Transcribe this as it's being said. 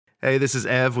Hey, this is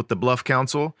Ev with the BLUFF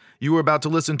Council. You are about to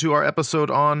listen to our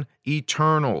episode on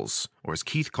Eternals, or as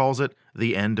Keith calls it,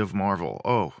 the end of Marvel.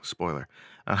 Oh, spoiler.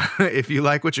 If you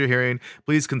like what you're hearing,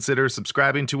 please consider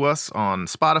subscribing to us on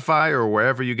Spotify or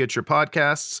wherever you get your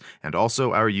podcasts, and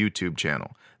also our YouTube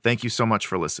channel. Thank you so much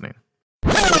for listening.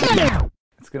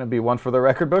 It's going to be one for the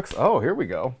record books. Oh, here we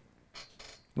go.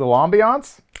 Little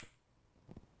ambiance.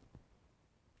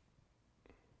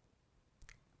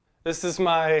 This is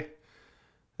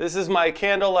my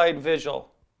candlelight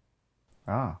vigil.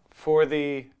 For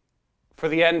the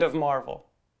end of Marvel.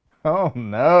 Oh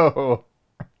no.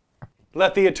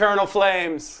 Let the eternal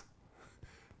flames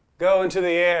go into the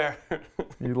air.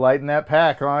 You lighten that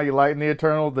pack, huh? You lighten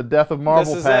the death of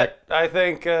Marvel this is pack. It. I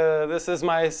think this is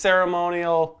my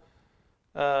ceremonial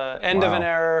end of an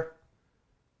era.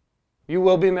 You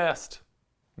will be missed.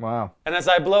 Wow. And as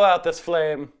I blow out this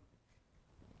flame,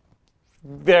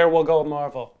 there will go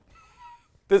Marvel.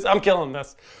 I'm killing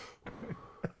this.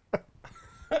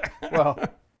 Well,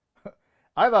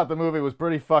 I thought the movie was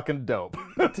pretty fucking dope.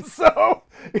 So,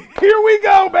 here we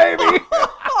go, baby!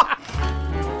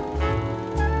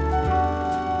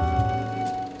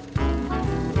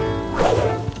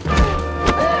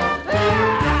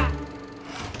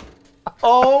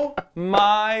 Oh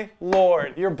my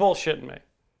Lord. You're bullshitting me.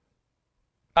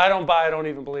 I don't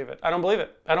even believe it. I don't believe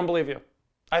it. I don't believe you.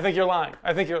 I think you're lying.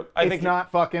 It's not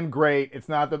fucking great. It's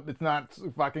not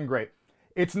fucking great.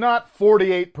 It's not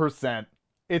 48%.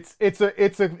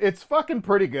 It's fucking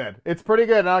pretty good. It's pretty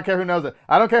good, and I don't care who knows it.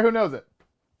 I don't care who knows it.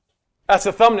 That's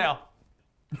a thumbnail.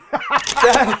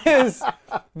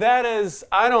 that is,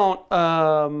 I don't,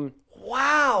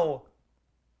 wow.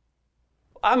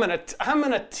 I'm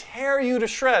gonna tear you to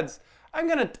shreds. I'm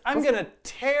gonna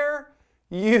tear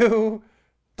you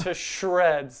to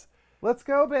shreds. Let's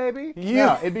go, baby.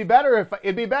 No, it'd be better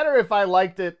if I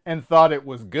liked it and thought it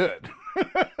was good.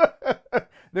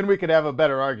 Then we could have a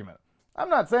better argument. I'm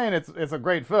not saying it's a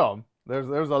great film.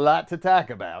 There's a lot to talk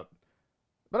about,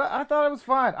 but I thought it was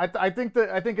fine. I think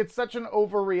it's such an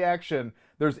overreaction.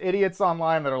 There's idiots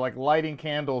online that are like lighting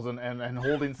candles and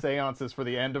holding seances for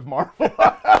the end of Marvel.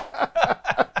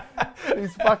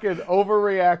 These fucking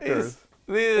overreactors.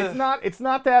 It's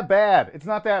not that bad. It's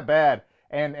not that bad.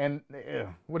 And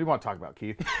what do you want to talk about,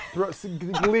 Keith?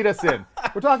 Lead us in.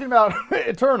 We're talking about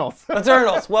Eternals.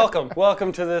 Eternals,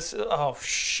 welcome to this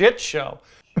shit show.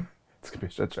 It's gonna be a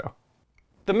shit show.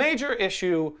 The major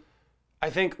issue, I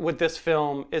think, with this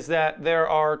film is that they're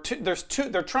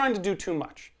trying to do too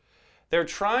much. They're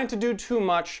trying to do too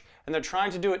much, and they're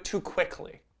trying to do it too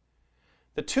quickly.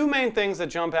 The two main things that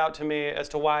jump out to me as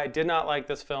to why I did not like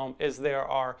this film is there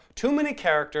are too many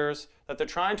characters that they're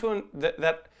trying to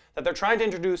that they're trying to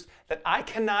introduce that I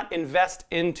cannot invest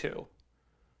into.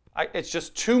 It's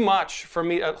just too much for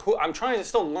me. I'm trying to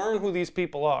still learn who these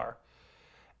people are.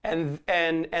 And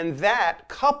that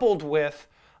coupled with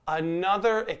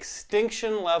another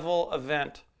extinction level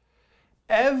event.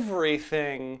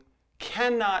 Everything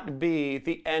cannot be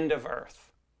the end of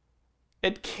Earth.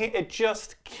 It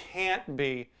just can't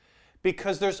be.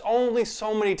 Because there's only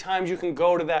so many times you can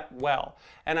go to that well.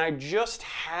 And I just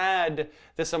had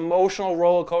this emotional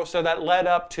roller coaster that led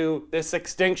up to this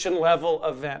extinction level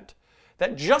event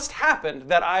that just happened,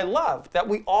 that I loved, that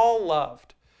we all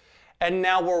loved. And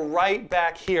now we're right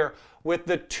back here with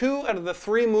the 2 out of the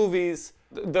 3 movies,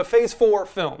 the Phase 4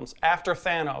 films after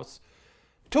Thanos.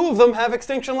 2 of them have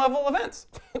extinction level events.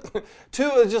 2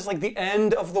 is just like the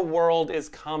end of the world is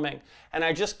coming. And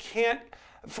I just can't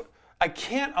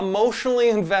emotionally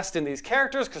invest in these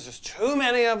characters because there's too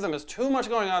many of them. There's too much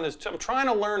going on. I'm trying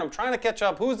to learn. I'm trying to catch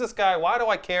up. Who's this guy? Why do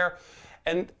I care?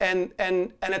 And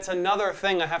it's another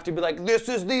thing. I have to be like, this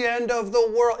is the end of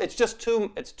the world. It's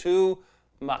too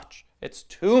much. It's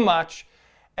too much.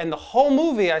 And the whole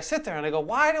movie, I sit there and I go,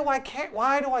 why do I care?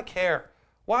 Why do I care?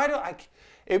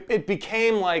 It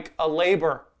became like a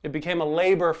labor. It became a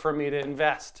labor for me to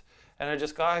invest. And I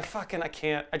just go, I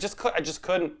can't. I just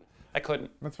couldn't. I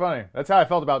couldn't. That's funny. That's how I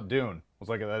felt about Dune. It was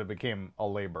like that it became a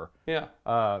labor. Yeah.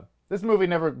 This movie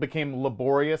never became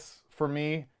laborious for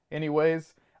me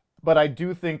anyways, but I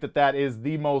do think that is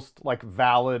the most like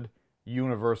valid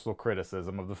universal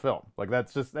criticism of the film. Like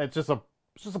it's just a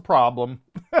problem.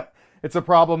 It's a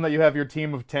problem that you have your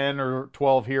team of 10 or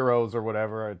 12 heroes or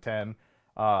whatever, or 10,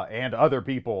 and other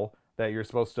people that you're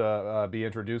supposed to be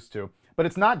introduced to. But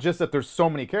it's not just that there's so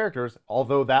many characters,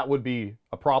 although that would be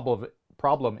a problem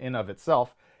in of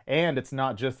itself, and it's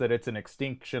not just that it's an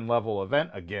extinction level event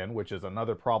again, which is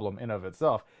another problem in of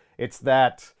itself. It's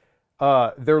that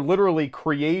they're literally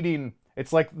creating,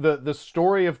 it's like the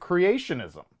story of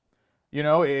creationism. You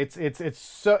know, it's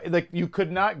so like you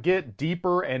could not get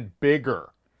deeper and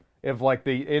bigger if like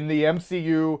in the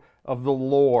MCU of the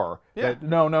lore. Yeah. That,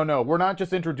 no. We're not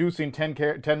just introducing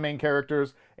 10 main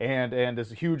characters and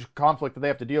this huge conflict that they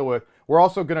have to deal with. We're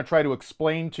also going to try to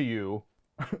explain to you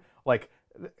like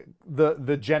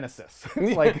the Genesis,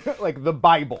 like the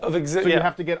Bible. So you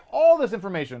have to get all this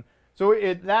information. So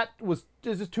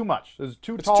this is too much. This is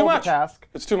too tall of a task.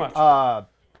 It's too much.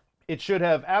 It should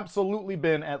have absolutely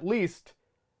been at least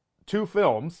 2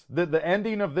 films. The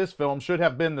ending of this film should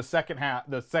have been the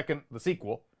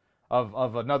sequel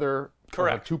of another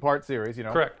Correct. 2-part series, you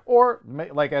know. Correct. Or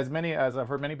like as I've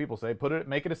heard many people say,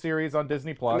 make it a series on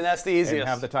Disney Plus. I mean, that's the easiest. And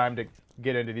have the time to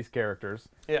get into these characters.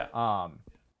 Yeah.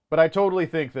 But I totally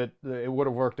think that it would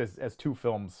have worked as 2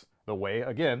 films the way,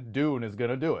 again, Dune is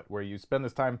going to do it, where you spend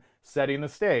this time setting the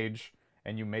stage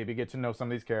and you maybe get to know some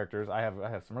of these characters. I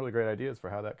have some really great ideas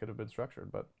for how that could have been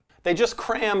structured, but they just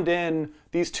crammed in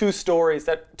these 2 stories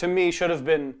that to me should have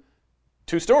been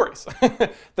 2 stories.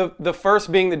 the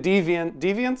first being the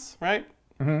deviants, right?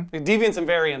 Mm-hmm. The deviants and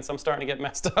variants. I'm starting to get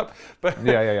messed up, but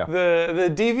yeah.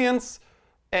 The deviants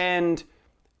and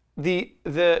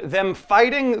them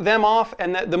fighting them off,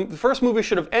 and the first movie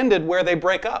should have ended where they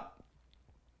break up.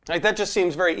 Like, that just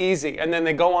seems very easy, and then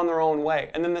they go on their own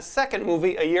way. And then the second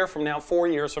movie, a year from now, 4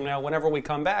 years from now, whenever we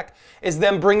come back, is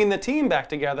them bringing the team back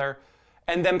together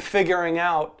and them figuring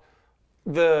out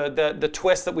the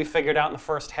twist that we figured out in the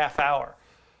first half hour.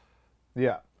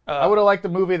 Yeah. I would have liked a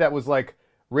movie that was like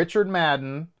Richard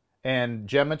Madden and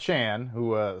Gemma Chan,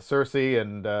 who Cersei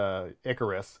and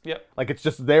Icarus. Yep. Like, it's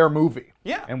just their movie.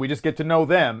 Yeah. And we just get to know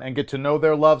them and get to know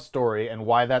their love story and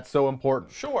why that's so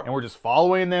important. Sure. And we're just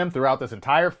following them throughout this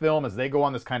entire film as they go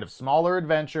on this kind of smaller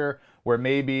adventure where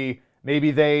maybe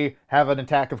they have an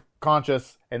attack of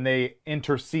conscience and they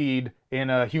intercede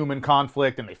in a human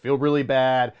conflict and they feel really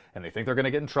bad and they think they're going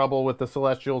to get in trouble with the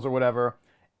Celestials or whatever.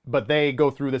 But they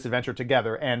go through this adventure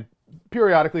together, and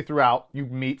periodically throughout, you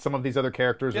meet some of these other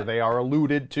characters, or they are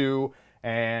alluded to,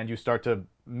 and you start to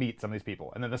meet some of these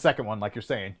people. And then the second one, like you're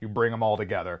saying, you bring them all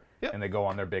together, and they go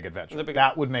on their big adventure.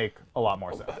 That would make a lot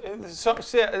more sense.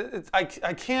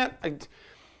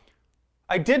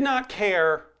 I did not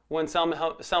care when Salma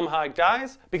Hayek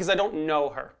dies because I don't know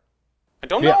her. I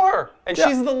don't know her, and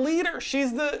she's the leader.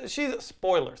 She's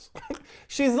spoilers.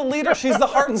 She's the leader. She's the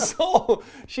heart and soul.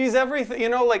 She's everything, you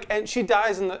know. Like, and she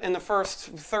dies in the first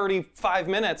 35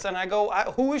 minutes, and I go,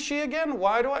 who is she again?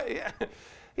 Why do I?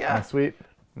 Yeah.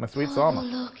 My sweet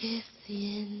Salma.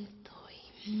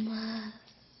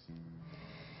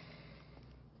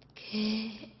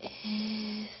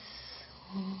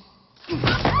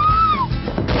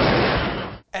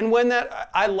 And when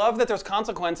I love that there's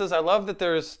consequences. I love that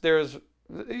there's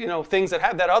things that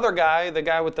have that other guy, the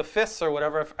guy with the fists or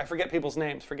whatever. I forget people's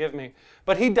names. Forgive me,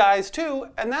 but he dies too,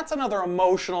 and that's another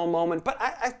emotional moment. But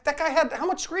that guy had how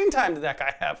much screen time did that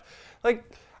guy have? Like,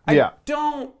 I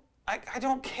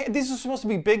don't care. These are supposed to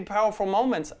be big, powerful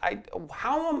moments.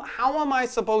 How am I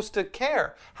supposed to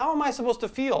care? How am I supposed to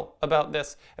feel about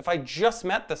this if I just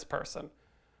met this person?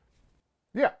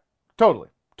 Yeah, totally.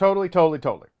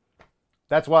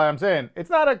 That's why I'm saying it's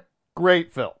not a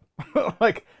great film.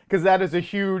 Like, because that is a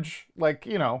huge, a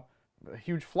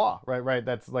huge flaw, right?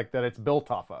 That's like that it's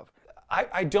built off of.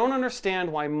 I don't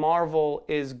understand why Marvel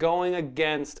is going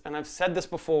against, and I've said this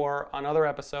before on other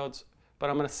episodes, but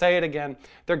I'm going to say it again.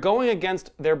 They're going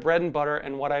against their bread and butter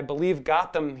and what I believe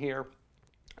got them here,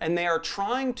 and they are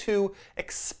trying to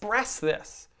express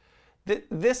this.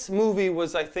 This movie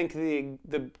was, I think,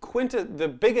 the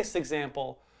biggest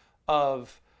example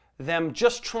of them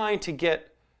just trying to get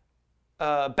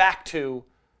back to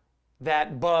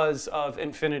that buzz of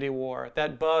Infinity War,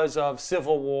 that buzz of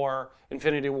Civil War,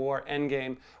 Infinity War,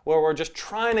 Endgame, where we're just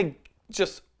trying to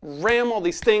just ram all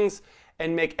these things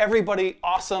and make everybody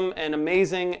awesome and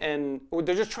amazing, and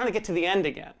they're just trying to get to the end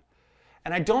again.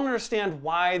 And I don't understand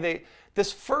why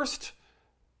this first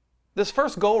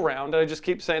go-round, I just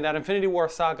keep saying that Infinity War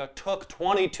saga took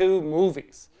 22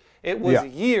 movies. It was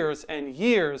years and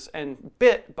years, and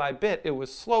bit by bit, it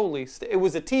was slowly. It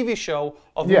was a TV show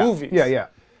of movies. Yeah.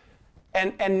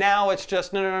 And now it's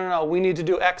just no. We need to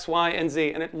do X, Y, and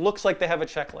Z, and it looks like they have a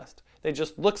checklist. It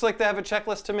just looks like they have a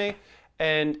checklist to me,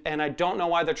 and I don't know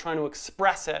why they're trying to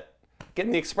express it, get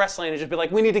in the express lane, and just be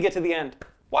like, we need to get to the end.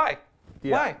 Why?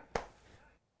 Yeah. Why?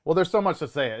 Well, there's so much to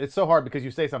say. It's so hard because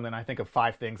you say something, and I think of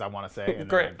 5 things I want to say, and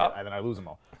then I lose them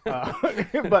all.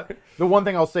 But the one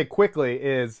thing I'll say quickly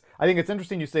is, I think it's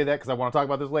interesting you say that because I want to talk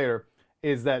about this later,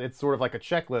 is that it's sort of like a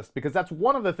checklist, because that's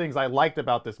one of the things I liked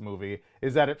about this movie,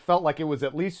 is that it felt like it was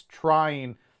at least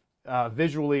trying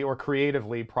visually or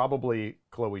creatively, probably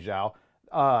Chloe Zhao,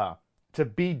 to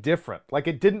be different. Like,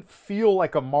 it didn't feel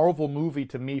like a Marvel movie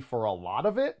to me for a lot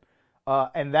of it.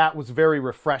 And that was very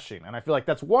refreshing. And I feel like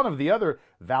that's one of the other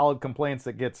valid complaints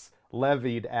that gets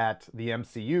levied at the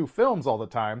MCU films all the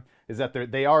time, is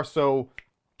that they are so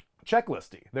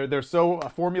checklisty. They're so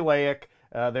formulaic.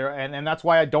 And that's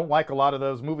why I don't like a lot of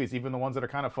those movies, even the ones that are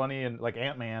kind of funny, and like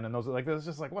Ant-Man and those, like, it's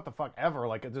just like, what the fuck ever,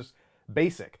 like, it's just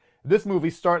basic. This movie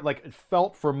it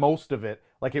felt for most of it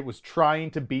like it was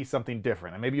trying to be something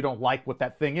different. And maybe you don't like what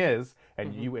that thing is,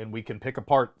 and we can pick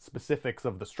apart specifics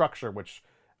of the structure, which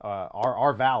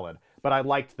are valid. But I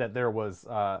liked that there was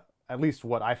at least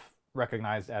what I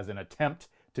recognized as an attempt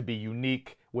to be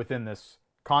unique within this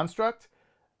construct.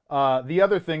 The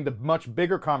other thing, the much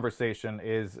bigger conversation,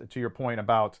 is to your point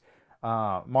about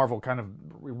Marvel kind of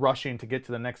rushing to get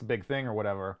to the next big thing or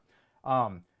whatever.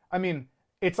 I mean,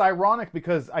 it's ironic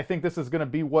because I think this is going to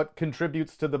be what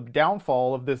contributes to the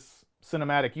downfall of this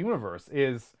cinematic universe,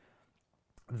 is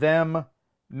them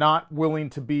not willing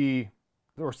to be,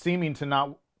 or seeming to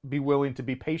not be willing to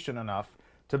be patient enough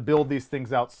to build these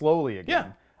things out slowly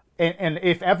again. Yeah. And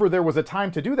if ever there was a time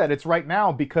to do that, it's right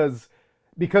now, because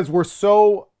we're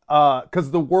so, because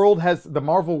the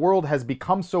Marvel world has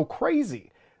become so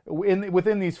crazy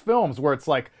within these films, where it's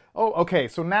like, oh, okay,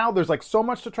 so now there's like so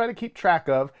much to try to keep track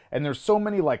of, and there's so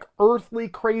many like earthly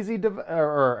crazy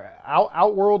or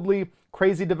outworldly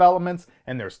crazy developments,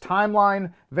 and there's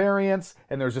timeline variants,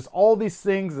 and there's just all these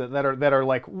things that are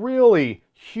like really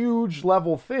huge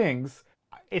level things.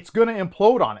 It's going to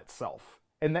implode on itself.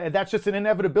 And that's just an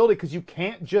inevitability, because you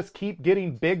can't just keep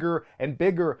getting bigger and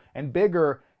bigger and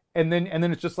bigger. And then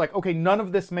it's just like, okay, none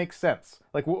of this makes sense.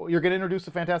 Like, you're going to introduce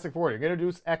the Fantastic Four, you're going to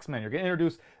introduce X-Men, you're going to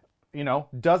introduce,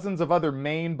 dozens of other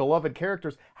main beloved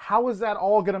characters. How is that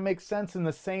all going to make sense in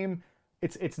the same?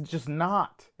 It's just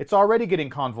not. It's already getting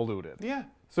convoluted. Yeah.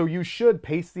 So you should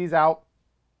pace these out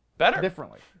better,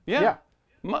 differently. Yeah.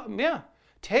 Yeah.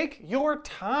 Take your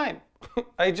time.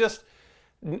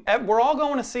 We're all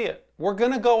going to see it. We're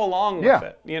going to go along with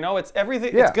it. It's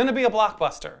everything. Yeah. It's going to be a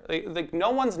blockbuster. Like,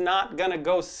 no one's not going to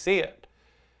go see it.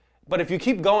 But if you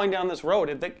keep going down this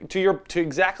road, to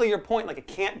exactly your point, like, it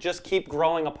can't just keep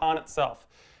growing upon itself.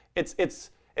 It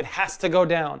has to go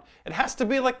down. It has to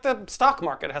be like the stock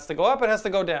market. It has to go up. It has to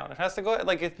go down. It has to go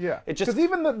like it. Yeah. It just, because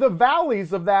even the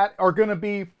valleys of that are going to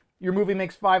be, your movie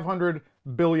makes $500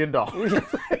 billion.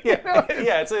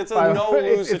 Yeah. It's a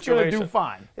no-lose situation. It's going to do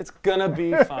fine. It's going to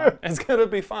be fine. It's going to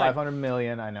be fine. 500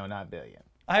 million, I know, not billion.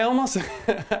 I almost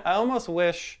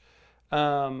wish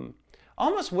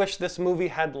this movie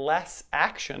had less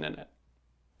action in it.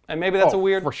 And maybe that's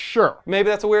for sure. Maybe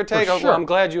that's a weird take. For sure. Well, I'm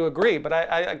glad you agree, but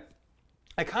I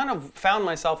kind of found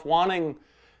myself wanting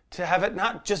to have it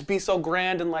not just be so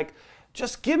grand and like,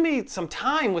 just give me some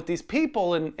time with these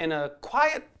people in a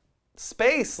quiet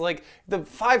space, like the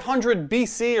 500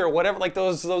 BC or whatever, like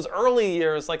those early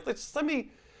years. Like, let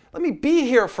me be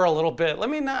here for a little bit.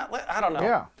 I don't know.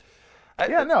 Yeah. No. You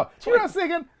know what I was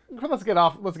thinking? Let's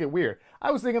get weird.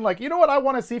 I was thinking, like, you know what I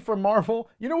want to see from Marvel?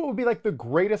 You know what would be like the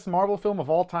greatest Marvel film of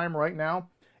all time right now?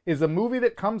 Is a movie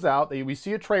that comes out, that we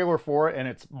see a trailer for it, and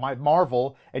it's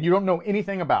Marvel, and you don't know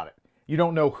anything about it. You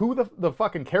don't know who the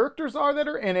fucking characters are that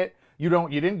are in it. You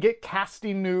didn't get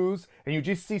casting news, and you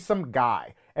just see some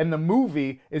guy. And the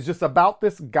movie is just about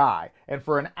this guy. And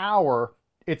for an hour,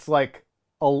 it's like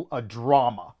a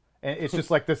drama. And it's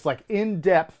just like this like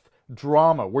in-depth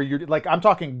drama where you're like, I'm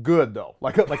talking good though.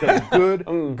 Like a good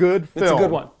good film. It's a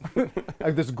good one.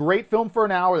 Like this great film for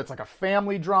an hour that's like a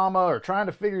family drama or trying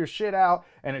to figure your shit out,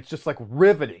 and it's just like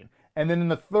riveting. And then in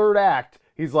the third act,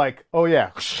 he's like, oh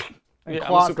yeah, and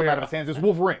claws come out of his hands. It's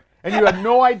Wolverine. And you have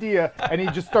no idea, and he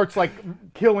just starts like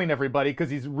killing everybody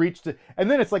because he's reached it. And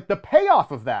then it's like the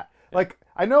payoff of that. Like,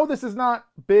 I know this is not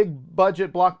big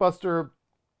budget blockbuster,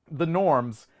 the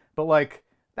norms, but like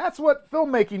that's what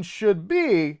filmmaking should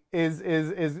be,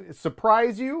 is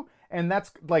surprise you, and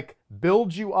that's like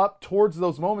build you up towards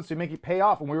those moments to make you pay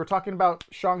off. And we were talking about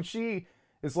Shang-Chi,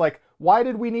 is like, why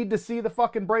did we need to see the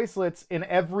fucking bracelets in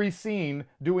every scene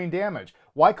doing damage?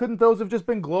 Why couldn't those have just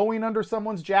been glowing under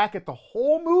someone's jacket the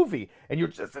whole movie? And you're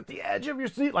just at the edge of your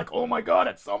seat like, oh my God,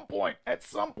 at some point.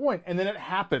 And then it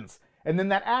happens. And then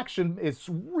that action is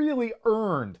really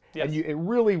earned. Yes. And it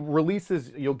really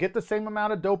releases, you'll get the same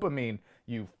amount of dopamine,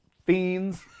 you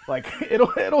fiends. Like,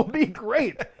 it'll be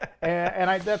great.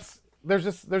 There's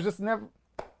just never,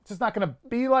 it's just not going to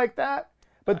be like that.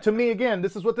 But to me, again,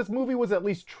 this is what this movie was at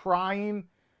least trying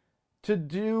to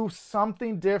do,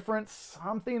 something different,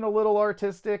 something a little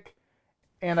artistic.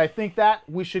 And I think that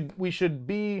we should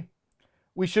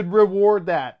reward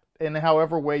that in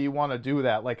however way you want to do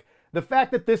that. Like, The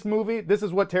fact that this movie, this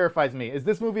is what terrifies me, is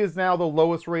this movie is now the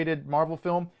lowest rated Marvel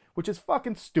film, which is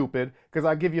fucking stupid, because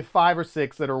I'll give you 5 or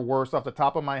 6 that are worse off the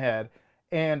top of my head.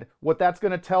 And what that's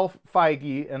going to tell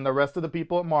Feige and the rest of the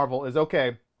people at Marvel is,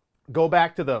 okay, go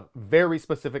back to the very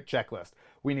specific checklist.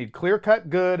 We need clear-cut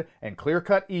good and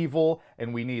clear-cut evil,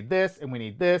 and we need this, and we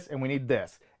need this, and we need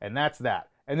this. And that's that.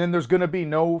 And then there's going to be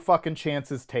no fucking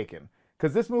chances taken.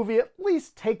 Because this movie at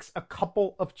least takes a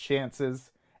couple of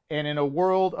chances, and in a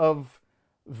world of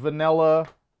vanilla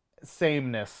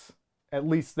sameness, at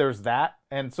least there's that.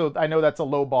 And so I know that's a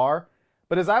low bar.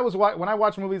 But as when I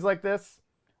watch movies like this,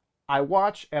 I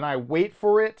watch and I wait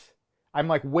for it. I'm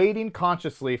like waiting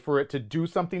consciously for it to do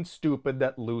something stupid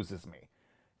that loses me.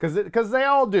 Because they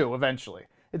all do eventually.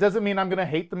 It doesn't mean I'm going to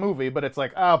hate the movie, but it's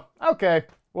like, oh, okay,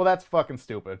 well, that's fucking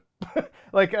stupid.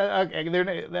 Like,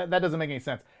 okay, that doesn't make any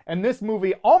sense. And this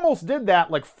movie almost did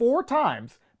that like 4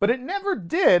 times, but it never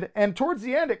did. And towards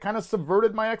the end, it kind of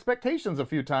subverted my expectations a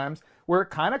few times, where it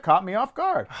kind of caught me off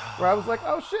guard. Where I was like,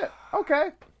 oh shit,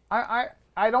 okay.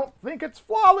 I don't think it's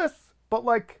flawless, but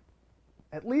like,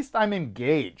 at least I'm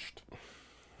engaged.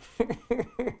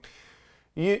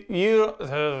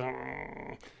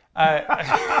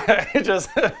 I just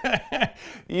I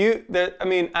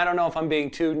mean, I don't know if I'm being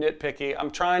too nitpicky.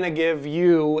 I'm trying to give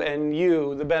you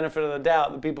the benefit of the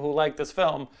doubt, the people who like this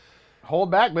film. Hold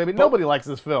back, baby. Nobody likes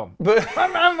this film. But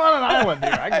I'm on an island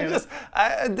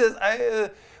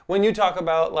here. When you talk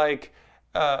about like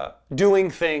doing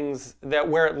things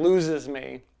where it loses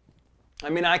me, I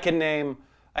mean, I can name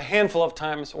a handful of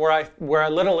times where I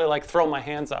literally like throw my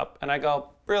hands up and I go,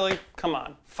 really? Come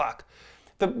on, fuck.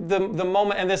 The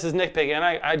moment, and this is nitpicky, and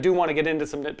I do want to get into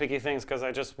some nitpicky things because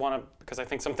I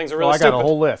think some things are really stupid. I got a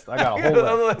whole list.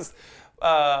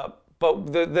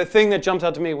 But the thing that jumps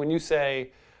out to me when you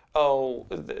say, oh,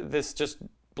 this just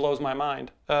blows my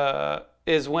mind,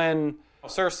 is when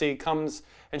Cersei comes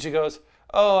and she goes,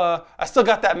 oh, I still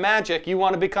got that magic. You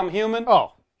want to become human?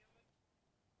 Oh.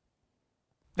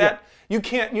 You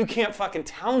can't fucking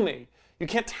tell me. You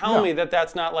can't tell me that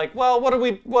that's not like, well, what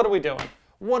are we doing?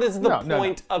 What is the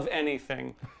point of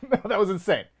anything? No, that was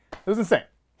insane. It was insane.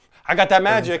 I got that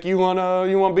magic. You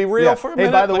wanna be real for a minute?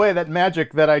 Hey, by the way, that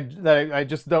magic that I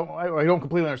just don't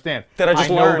completely understand. That I just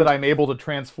know learned. that I'm able to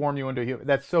transform you into a human.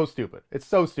 That's so stupid. It's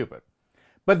so stupid.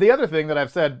 But the other thing that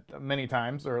I've said many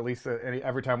times, or at least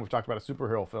every time we've talked about a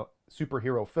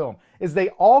superhero film, is they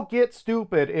all get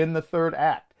stupid in the 3rd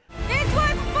act. This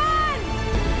was fun!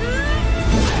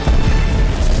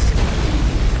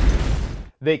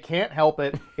 They can't help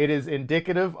it. It is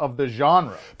indicative of the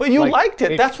genre. But you liked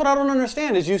it. That's what I don't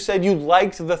understand, is you said you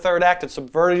liked the 3rd act. It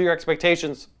subverted your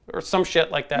expectations or some shit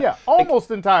like that. Yeah,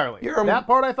 almost entirely. That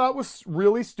part I thought was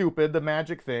really stupid, the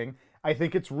magic thing. I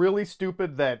think it's really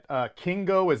stupid that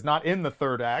Kingo is not in the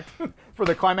 3rd act for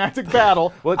the climactic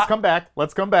battle. Let's come back.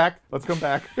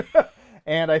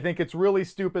 And I think it's really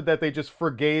stupid that they just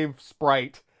forgave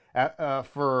Sprite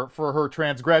for her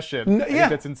transgression. I think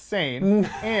that's insane.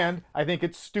 And I think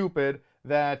it's stupid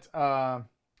that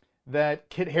that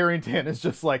Kit Harington is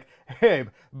just like, hey,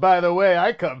 by the way,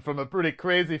 I come from a pretty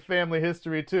crazy family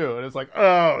history too. And it's like,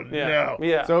 oh no.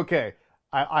 Yeah. It's okay.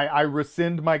 I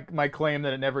rescind my claim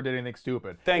that it never did anything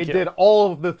stupid. Thank you. It did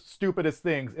all of the stupidest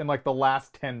things in like the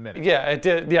last 10 minutes. Yeah, it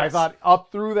did. Yes. I thought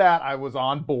up through that I was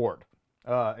on board.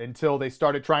 Until they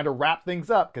started trying to wrap things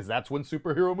up, because that's when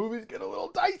superhero movies get a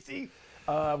little dicey,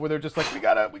 where they're just like, we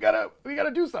gotta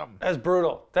do something. That's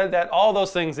brutal. That all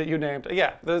those things that you named.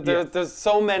 Yeah, there's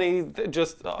so many.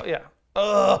 Just it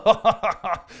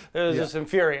was just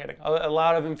infuriating. A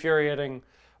lot of infuriating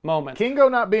moments. Kingo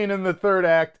not being in the 3rd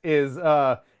act is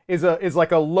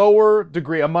like a lower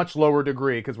degree, a much lower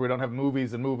degree, because we don't have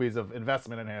movies and movies of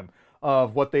investment in him,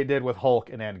 of what they did with Hulk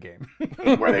in Endgame.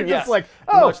 Where they're just like,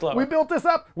 oh, we built this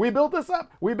up.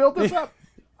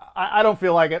 I don't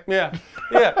feel like it. Yeah.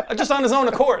 Just on his own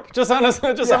accord. Just on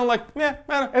like, yeah.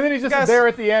 And then he's just there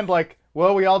at the end like,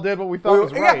 well, we all did what we thought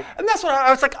was right. And that's what I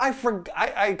was like,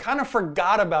 I kind of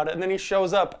forgot about it. And then he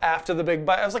shows up after the big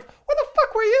bite. I was like, where the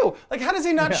fuck were you? Like, how does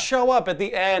he not show up at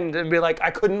the end and be like, I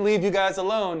couldn't leave you guys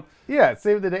alone? Yeah,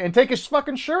 save the day. And take his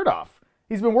fucking shirt off.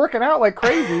 He's been working out like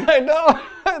crazy. I know.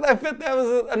 That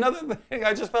was another thing.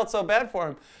 I just felt so bad for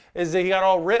him, is that he got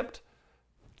all ripped.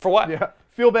 For what? Yeah.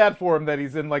 Feel bad for him that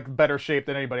he's in like better shape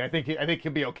than anybody. I think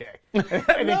he'll be okay. I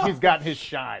think he's got his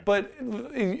shine. But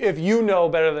if you know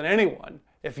better than anyone,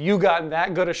 if you got in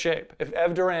that good a shape, if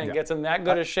Ev Duran gets in that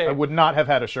good a shape, I would not have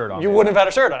had a shirt on. You wouldn't have had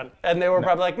a shirt on, and they were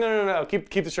probably like, no, keep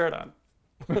the shirt on.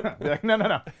 Like,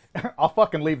 no. I'll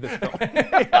fucking leave this film.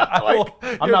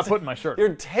 I'm not putting my shirt on.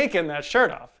 You're taking that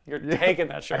shirt off. You're taking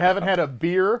that shirt off. I haven't had a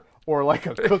beer or like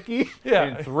a cookie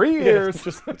Yeah. in 3 years.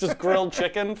 just grilled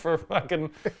chicken for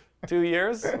fucking 2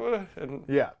 years. And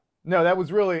Yeah. No, that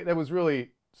was really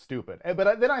stupid.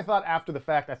 But then I thought after the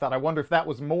fact, I wonder if that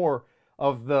was more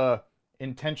of the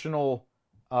intentional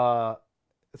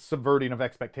subverting of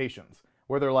expectations,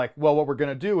 where they're like, well, what we're going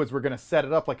to do is we're going to set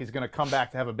it up like he's going to come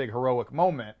back to have a big heroic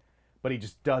moment, but he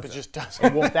just doesn't. It just doesn't.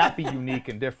 And won't that be unique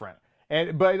and different?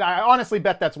 But I honestly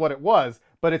bet that's what it was.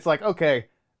 But it's like, okay,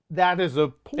 that is a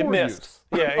poor use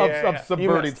of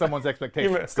subverting someone's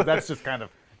expectations. Because that's just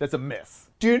that's a miss.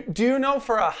 Do you know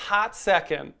for a hot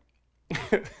second,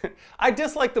 I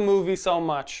dislike the movie so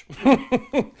much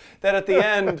that at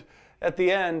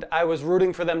the end, I was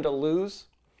rooting for them to lose,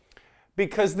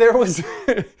 because there was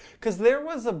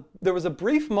a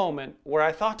brief moment where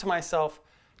I thought to myself,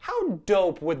 how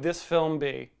dope would this film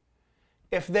be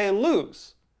if they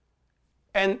lose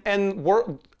and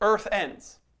Earth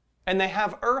ends, and they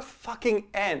have Earth fucking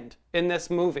end in this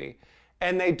movie,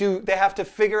 and they have to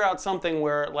figure out something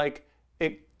where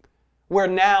where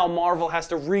now Marvel has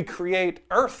to recreate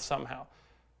Earth somehow,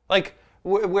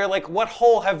 where what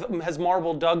hole has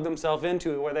Marvel dug themselves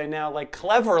into, where they now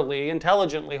cleverly,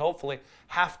 intelligently, hopefully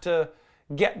have to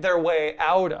get their way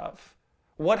out of.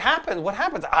 What happens?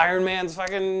 Iron Man's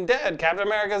fucking dead. Captain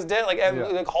America's dead.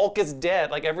 Hulk is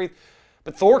dead.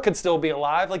 But Thor could still be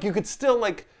alive. You could still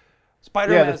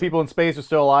Spider-Man. Yeah, the people in space are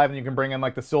still alive, and you can bring in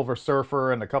the Silver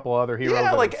Surfer and a couple other heroes.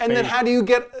 Yeah, and then how do you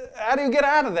get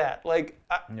out of that?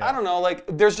 I don't know.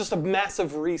 There's just a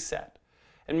massive reset,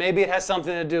 and maybe it has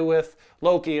something to do with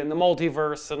Loki and the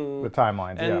multiverse and the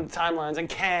timelines, timelines and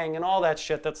Kang and all that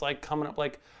shit that's coming up.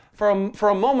 For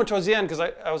a moment towards the end, because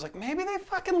I was like, maybe they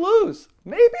fucking lose.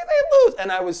 Maybe they lose,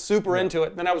 and I was super into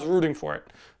it. Then I was rooting for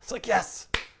it. It's yes,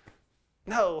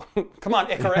 no, come on,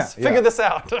 Icarus, figure this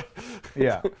out.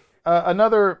 Yeah.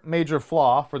 Another major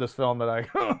flaw for this film that I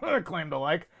claim to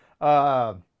like,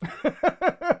 and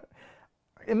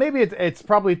maybe it's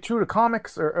probably true to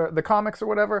comics or the comics or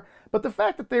whatever, but the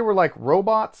fact that they were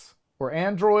robots or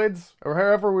androids or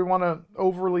however we want to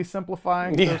overly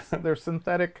simplify their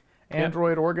synthetic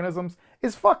android organisms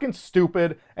is fucking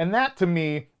stupid, and that to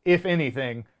me, if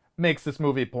anything, makes this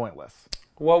movie pointless.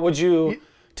 What would you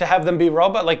to have them be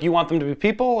robot? You want them to be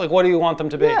people? What do you want them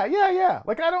to be? Yeah.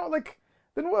 I don't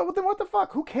Then what the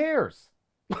fuck? Who cares?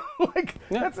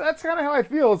 That's kind of how I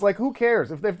feel. It's who cares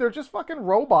if they're just fucking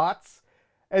robots,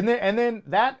 and then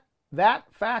that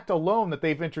fact alone that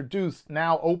they've introduced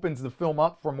now opens the film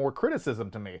up for more criticism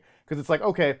to me, because it's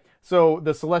okay, so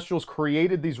the Celestials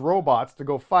created these robots to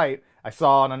go fight. I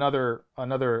saw on another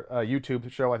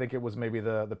YouTube show, I think it was maybe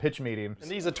the pitch meeting.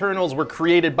 And these Eternals were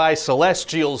created by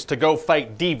Celestials to go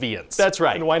fight deviants. That's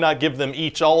right. And why not give them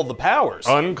each all the powers?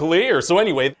 Unclear. So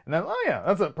anyway. And then,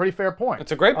 that's a pretty fair point.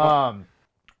 It's a great point.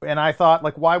 And I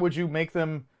thought, why would you make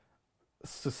them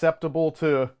susceptible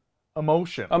to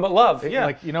emotion? But love,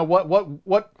 yeah.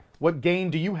 What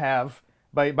gain do you have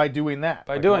by doing that?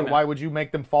 By doing that. Why would you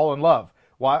make them fall in love?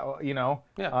 Why, Yeah.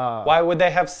 Why would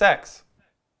they have sex?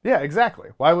 Yeah,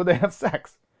 exactly. Why would they have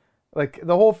sex? The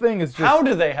whole thing is just... How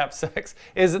do they have sex?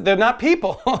 They're not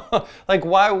people.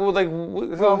 Why would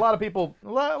Well, a lot of people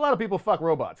fuck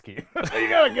robots, Keith. You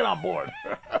gotta get on board.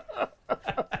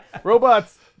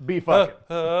 Robots be fucking.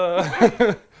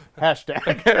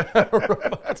 Hashtag.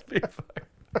 Robots be fucking.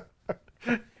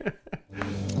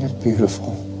 You're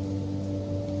beautiful.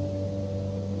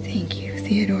 Thank you,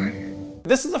 Theodore.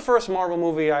 This is the first Marvel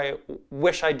movie I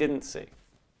wish I didn't see.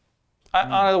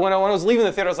 When I was leaving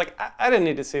the theater, I was like, I didn't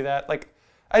need to see that.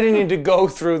 I didn't need to go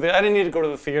through I didn't need to go to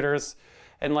the theaters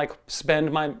and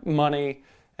spend my money.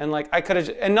 And I could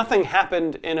have, and nothing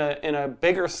happened in a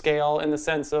bigger scale in the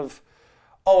sense of,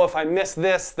 oh, if I miss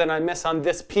this, then I miss on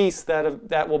this piece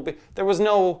that will be. There was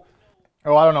no.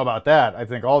 Oh, I don't know about that. I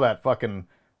think all that fucking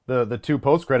the two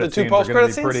post-credit scenes are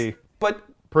going to be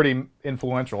pretty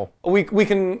influential. We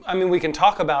can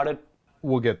talk about it.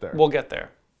 We'll get there. We'll get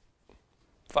there.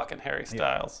 Fucking Harry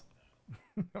Styles.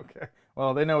 Yeah. Okay.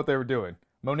 Well, they know what they were doing.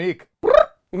 Monique.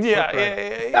 Yeah.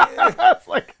 It's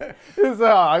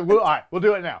we'll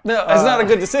do it now. No, it's not a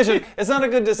good decision. It's not a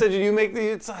good decision. You make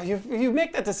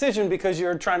that decision because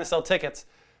you're trying to sell tickets.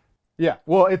 Yeah.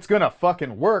 Well, it's gonna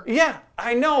fucking work. Yeah,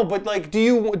 I know, but do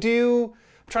you?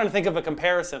 I'm trying to think of a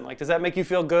comparison. Does that make you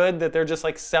feel good that they're just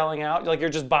selling out? You're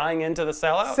just buying into the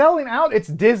sellout? Selling out? It's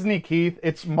Disney, Keith.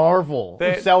 It's Marvel.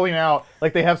 They're selling out.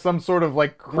 They have some sort of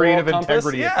creative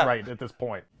integrity right at this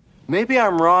point. Maybe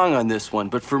I'm wrong on this one,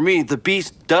 but for me, the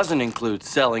beast doesn't include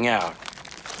selling out.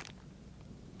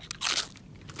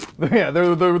 Yeah,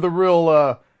 they're the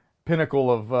real pinnacle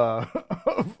of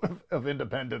of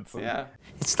independence. Yeah.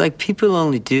 It's like people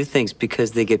only do things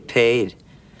because they get paid.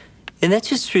 And that's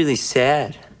just really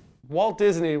sad. Walt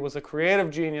Disney was a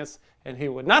creative genius, and he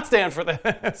would not stand for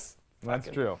this. That's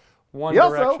true. One He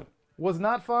Direction. also was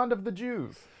not fond of the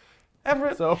Jews.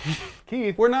 Everett, So,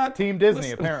 Keith, We're not- Team Disney,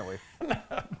 listen. apparently.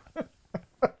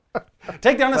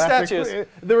 take down the Classic- statues.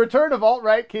 The return of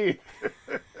alt-right Keith.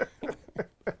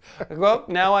 Well,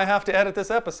 now I have to edit this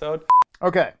episode.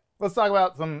 Okay, let's talk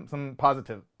about some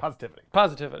positivity.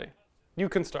 Positivity. You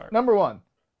can start. Number one,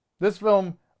 this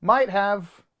film might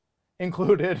have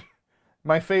included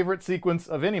my favorite sequence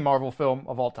of any Marvel film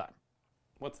of all time.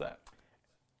 What's that?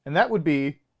 And that would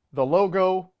be the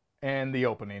logo and the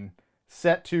opening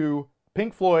set to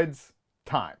Pink Floyd's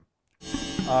Time.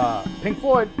 Pink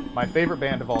Floyd, my favorite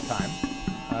band of all time.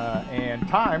 And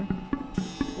Time,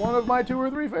 one of my 2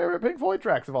 or 3 favorite Pink Floyd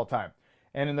tracks of all time.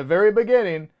 And in the very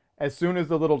beginning, as soon as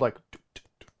the little like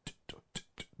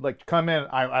come in,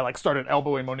 I like started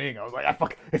elbowing Monique. I was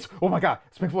like, it's oh my god,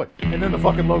 it's Pink Floyd. And then the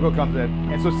fucking logo comes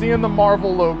in. And so seeing the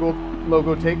Marvel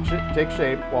logo take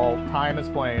shape while Time is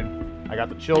playing, I got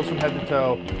the chills from head to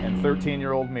toe, and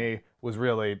 13-year-old me was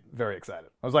really very excited.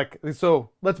 I was like, so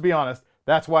let's be honest,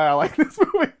 that's why I like this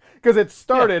movie, because it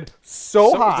started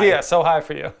so high. Yeah, so high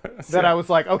for you. That I was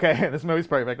like, okay, this movie's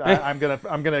perfect. I'm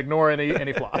gonna ignore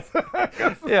any flaws.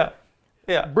 Yeah.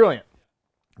 Yeah. Brilliant,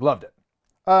 loved it.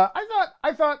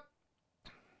 I thought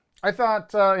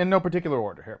in no particular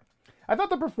order here. I thought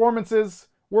the performances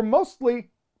were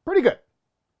mostly pretty good,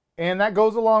 and that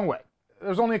goes a long way.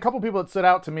 There's only a couple people that stood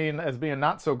out to me as being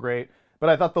not so great, but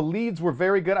I thought the leads were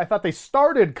very good. I thought they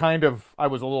started I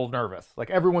was a little nervous.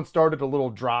 Like everyone started a little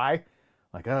dry.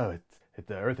 Like, oh,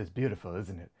 the Earth is beautiful,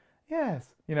 isn't it? Yes.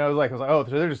 You know, it was like, oh,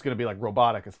 they're just gonna be like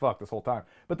robotic as fuck this whole time.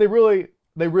 But they really,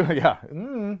 yeah.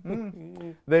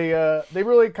 They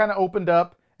really kind of opened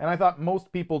up, and I thought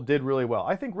most people did really well.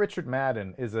 I think Richard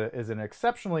Madden is an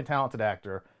exceptionally talented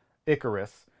actor.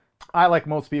 Icarus. I, like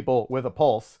most people with a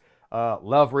pulse,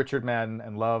 love Richard Madden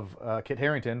and love Kit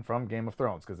Harington from Game of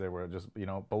Thrones, because they were just,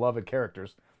 beloved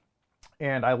characters.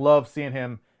 And I love seeing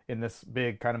him in this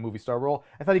big kind of movie star role.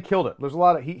 I thought he killed it. There's a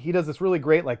lot of he does this really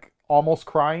great like almost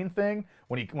crying thing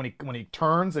when he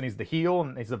turns and he's the heel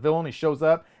and he's the villain. He shows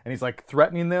up and he's like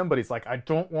threatening them, but he's like, I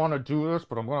don't want to do this,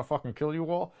 but I'm gonna fucking kill you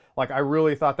all. Like I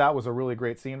really thought that was a really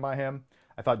great scene by him.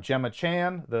 I thought Gemma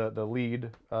Chan, the lead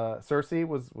Cersei,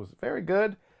 was very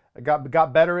good. It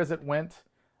got better as it went.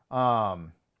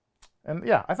 And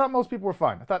yeah, I thouh most people were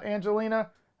fine. I thought Angelina,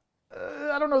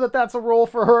 I don't know that that's a role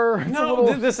for her.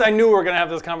 This I knew we were going to have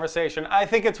this conversation. I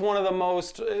think it's one of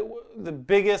the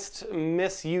biggest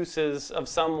misuses of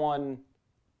someone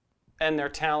and their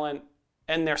talent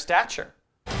and their stature.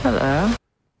 Hello.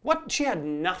 She had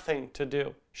nothing to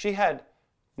do. She had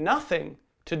nothing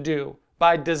to do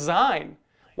by design.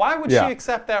 Why would she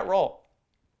accept that role?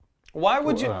 Why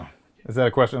would you? Is that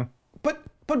a question?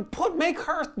 But make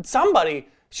her somebody.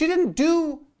 She didn't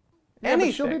do anything.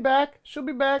 But she'll be back. She'll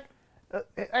be back.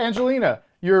 Angelina,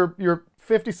 you're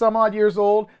 50 some odd years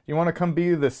old. You want to come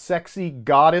be the sexy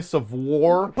goddess of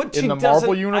war in the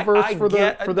Marvel universe for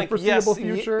the foreseeable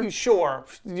future? Sure,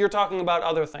 you're talking about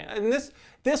other things. And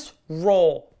this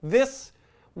role,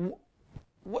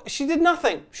 she did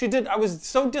nothing. I was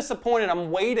so disappointed.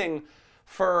 I'm waiting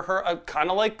for her, kind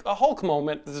of like a Hulk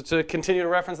moment, to continue to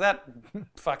reference that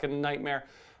fucking nightmare.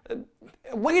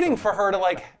 Waiting for her to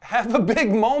like have a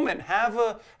big moment,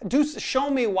 show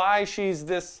me why she's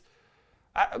this.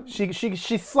 She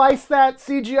sliced that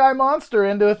CGI monster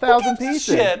into 1,000 pieces.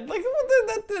 Shit, like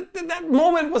that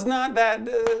moment was not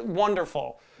that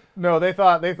wonderful. No, they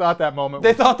thought that moment.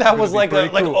 They thought that was like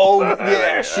cool. Oh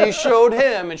yeah, she showed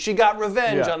him and she got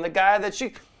revenge on the guy that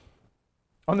she.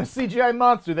 On the CGI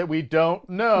monster that we don't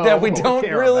know. That we don't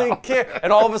really about. care,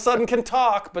 and all of a sudden can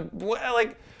talk, but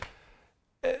like.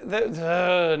 None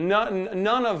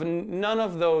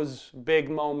of those big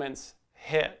moments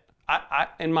hit.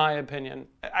 In my opinion,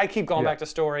 I keep going back to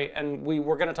story, and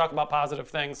we're going to talk about positive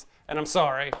things, and I'm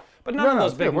sorry, but none of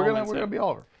those big moments. We're going to be all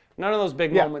over. None of those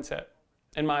big moments hit,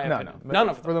 in my opinion. None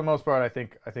of them. For the most part, I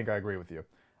think I agree with you.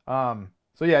 So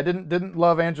yeah, I didn't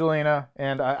love Angelina,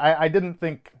 and I didn't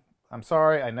think. I'm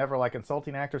sorry, I never like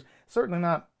insulting actors. Certainly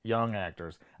not young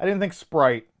actors. I didn't think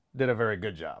Sprite did a very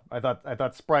good job. I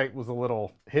thought Sprite was a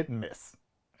little hit and miss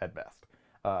at best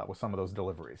with some of those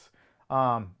deliveries.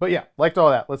 But yeah, liked all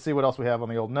that. Let's see what else we have on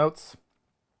the old notes.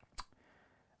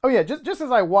 Oh yeah, just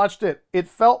as I watched it, it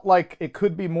felt like it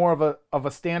could be more of a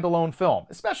standalone film,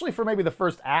 especially for maybe the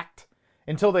first act,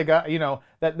 until they got,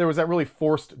 that there was that really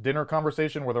forced dinner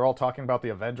conversation where they're all talking about the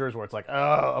Avengers, where it's like,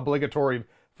 obligatory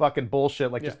fucking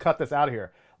bullshit, like just cut this out of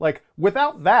here. Like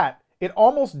without that, it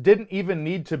almost didn't even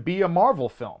need to be a Marvel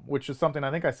film, which is something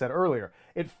I think I said earlier.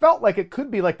 It felt like it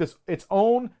could be like this its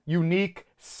own unique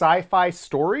sci-fi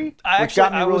story, which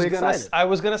got me really excited. I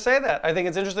was gonna say that. I think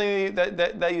it's interesting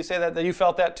that you say that you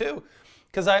felt that too.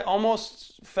 Because I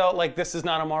almost felt like this is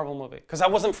not a Marvel movie. Because I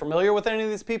wasn't familiar with any of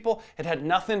these people. It had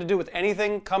nothing to do with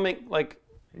anything coming, like,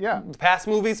 Yeah. the past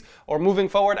movies or moving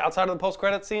forward outside of the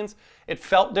post-credit scenes. It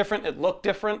felt different. It looked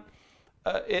different.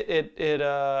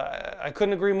 I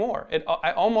couldn't agree more.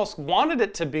 I almost wanted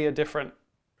it to be a different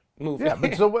movie. Yeah,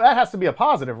 but so that has to be a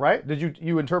positive, right? Did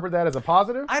you interpret that as a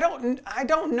positive? I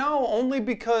don't know, only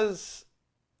because,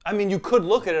 I mean, you could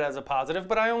look at it as a positive,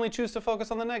 but I only choose to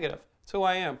focus on the negative. It's who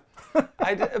I am.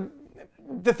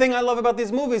 The thing I love about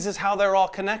these movies is how they're all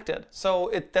connected.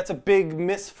 So that's a big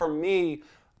miss for me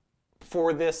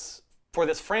for this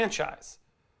franchise.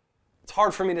 It's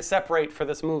hard for me to separate for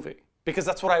this movie because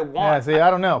that's what I want. Yeah, see,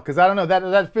 I don't know, because I don't know,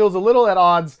 that feels a little at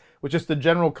odds with just the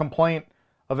general complaint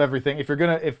of everything. If you're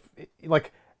gonna,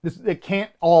 like this, it can't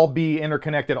all be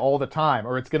interconnected all the time,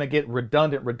 or it's gonna get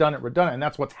redundant, and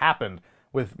that's what's happened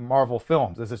with Marvel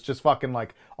films. Is it's just fucking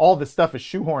like all this stuff is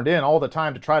shoehorned in all the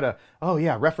time to try to, oh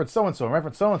yeah, reference so and so,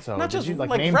 reference so and so. Not just like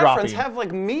name reference, dropping. have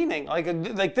like meaning.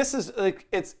 Like this is like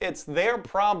it's their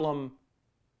problem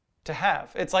to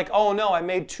have. It's like, oh no, I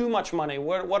made too much money.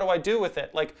 What do I do with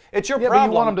it? Like, it's your Yeah, problem.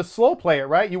 but you want them to slow play it,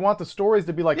 right? You want the stories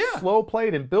to be like Yeah. slow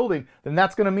played and building. Then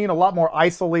that's going to mean a lot more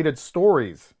isolated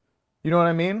stories. You know what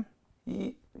I mean?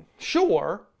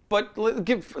 Sure, but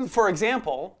for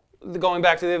example, going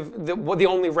back to the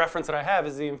only reference that I have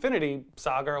is the Infinity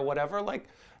Saga or whatever. Like,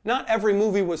 not every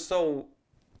movie was so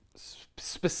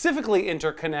specifically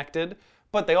interconnected,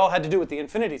 but they all had to do with the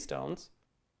Infinity Stones.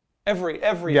 Every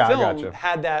Yeah, I film gotcha.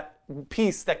 had that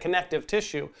piece, that connective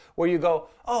tissue, where you go,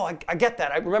 oh, I get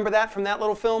that. I remember that from that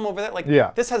little film over there. Like,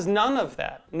 Yeah. this has none of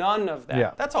that. None of that.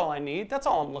 Yeah. That's all I need. That's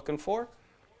all I'm looking for.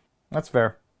 That's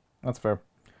fair. That's fair.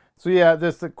 So yeah,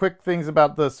 just the quick things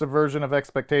about the subversion of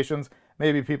expectations.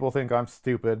 Maybe people think I'm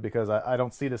stupid because I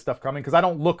don't see this stuff coming because I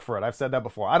don't look for it. I've said that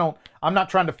before. I'm not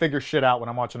trying to figure shit out when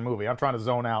I'm watching a movie. I'm trying to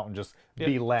zone out and just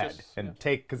be led and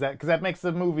take, because that makes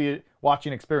the movie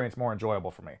watching experience more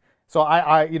enjoyable for me. So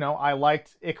I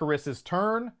liked Icarus's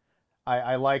turn.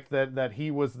 I liked that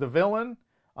he was the villain.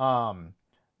 I'm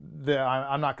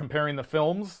not comparing the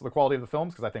films, the quality of the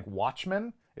films, because I think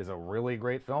Watchmen is a really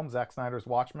great film. Zack Snyder's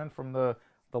Watchmen from the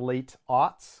late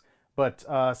aughts. But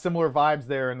similar vibes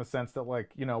there in the sense that,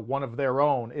 like, you know, one of their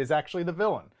own is actually the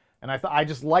villain. And I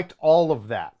just liked all of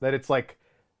that. That it's like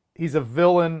he's a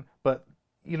villain, but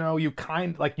you know, you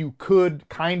could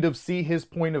kind of see his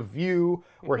point of view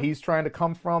where he's trying to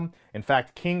come from. In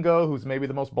fact, Kingo, who's maybe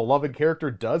the most beloved character,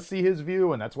 does see his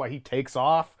view, and that's why he takes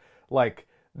off. Like,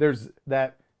 there's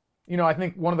that, you know, I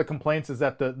think one of the complaints is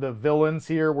that the villain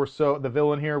here was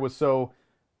so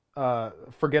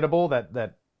forgettable,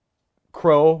 that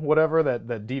Crow, whatever, that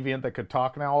deviant that could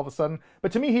talk now all of a sudden.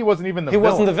 But to me, he wasn't even the villain. He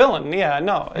wasn't the villain. Yeah,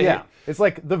 no. Yeah, it's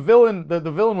like the villain. The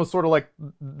villain was sort of like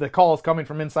the call is coming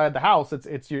from inside the house.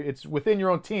 It's within your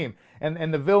own team,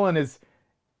 and the villain is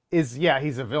yeah,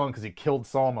 he's a villain because he killed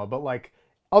Salma. But like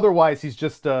otherwise, he's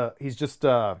just you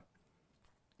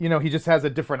know, he just has a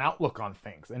different outlook on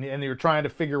things, and you're trying to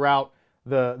figure out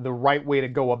the right way to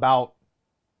go about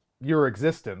your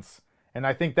existence. And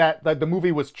I think that the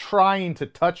movie was trying to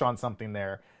touch on something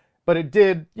there, but it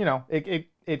did, you know,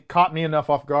 it caught me enough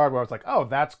off guard where I was like, oh,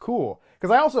 that's cool. Because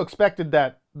I also expected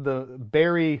that the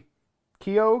Barry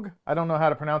Keogh, I don't know how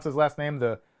to pronounce his last name,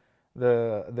 the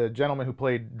gentleman who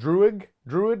played Druig,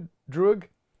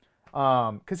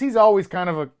 because he's always kind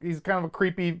of a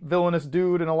creepy villainous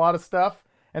dude in a lot of stuff,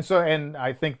 and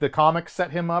I think the comics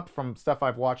set him up from stuff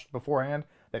I've watched beforehand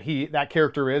that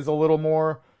character is a little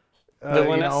more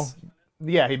Villainous. you know.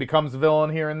 Yeah, he becomes a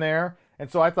villain here and there. And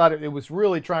so I thought it was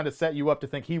really trying to set you up to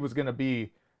think he was going to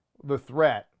be the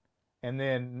threat. And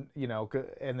then, you know,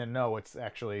 no, it's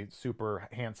actually super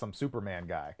handsome Superman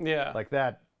guy. Yeah. Like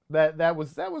that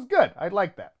was good. I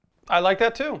liked that. I like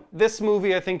that too. This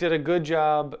movie, I think, did a good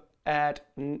job at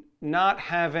not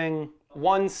having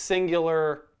one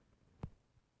singular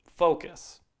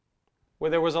focus. Where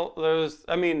there was that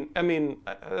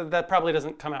probably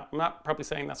doesn't come out. I'm not probably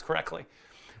saying that's correctly.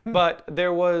 But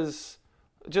there was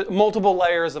just multiple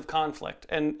layers of conflict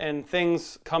and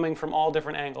things coming from all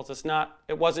different angles.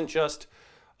 It wasn't just,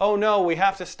 oh no, we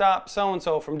have to stop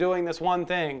so-and-so from doing this one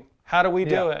thing. How do we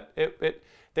do it?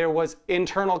 There was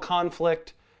internal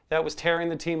conflict that was tearing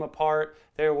the team apart.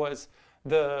 There was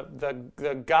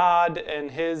the god and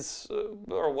his,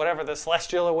 or whatever, the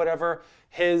celestial or whatever,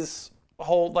 his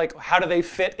whole like how do they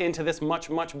fit into this much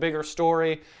bigger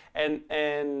story, and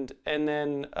then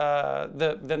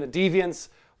the deviants,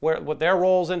 what their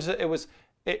roles into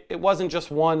it wasn't just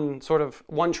one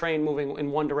train moving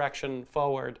in one direction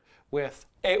forward with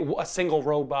a single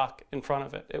roadblock in front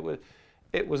of it.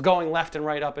 It was going left and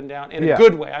right, up and down in a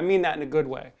good way. I mean that in a good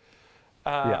way.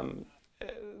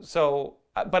 So,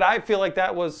 but I feel like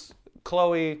that was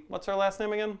Chloe. What's her last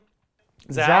name again?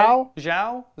 Zhao?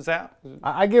 Zhao?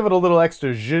 I give it a little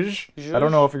extra zhuzh. I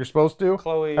don't know if you're supposed to.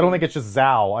 Chloe. I don't think it's just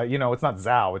Zhao. It's not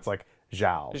Zhao. It's like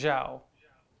Zhao. Zhao.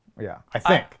 Yeah, I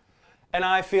think. And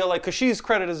I feel like, because she's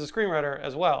credited as a screenwriter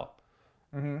as well.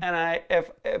 Mm-hmm. And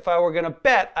if I were going to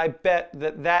bet, I bet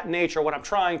that nature, what I'm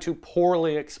trying to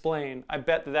poorly explain, I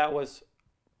bet that was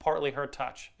partly her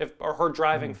touch, or her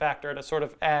driving factor to sort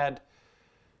of add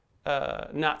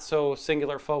not so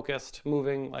singular focused,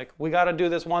 moving, like, we got to do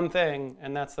this one thing,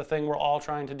 and that's the thing we're all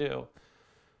trying to do.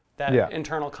 That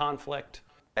internal conflict.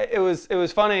 It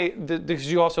was funny because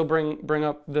you also bring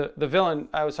up the villain.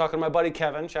 I was talking to my buddy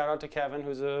Kevin. Shout out to Kevin,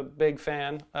 who's a big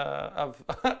fan of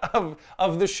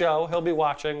of the show. He'll be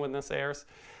watching when this airs.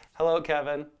 Hello,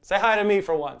 Kevin. Say hi to me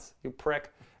for once, you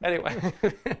prick. Anyway,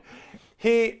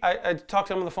 I talked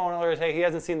to him on the phone earlier today. He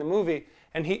hasn't seen the movie,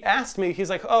 and he asked me. He's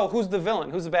like, "Oh, who's the villain?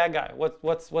 Who's the bad guy?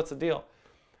 What's the deal?"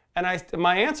 And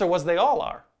my answer was, they all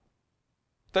are.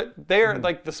 That they're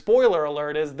like, the spoiler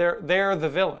alert is they're the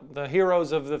villain. The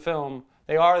heroes of the film,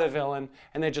 they are the villain,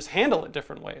 and they just handle it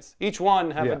different ways. Each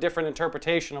one have a different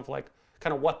interpretation of like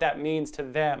kind of what that means to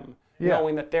them,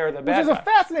 knowing that they're the bad guy. Which is a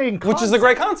fascinating concept. Which is a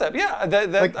great concept. Yeah.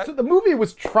 So the movie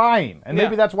was trying, and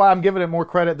maybe that's why I'm giving it more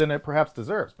credit than it perhaps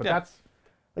deserves. But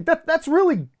that's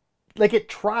really, like, it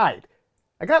tried.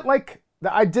 I got like.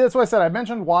 That's what I said. I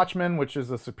mentioned Watchmen, which is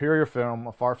a superior film,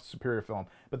 a far superior film.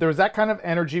 But there was that kind of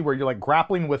energy where you're like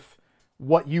grappling with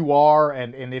what you are,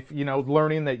 and if,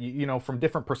 learning that, from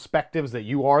different perspectives that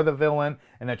you are the villain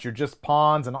and that you're just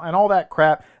pawns and all that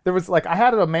crap. There was like, I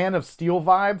had a Man of Steel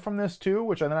vibe from this too,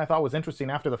 which then I thought was interesting.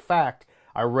 After the fact,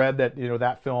 I read that,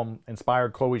 that film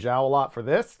inspired Chloe Zhao a lot for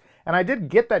this. And I did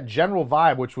get that general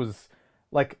vibe, which was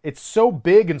like, it's so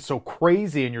big and so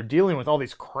crazy, and you're dealing with all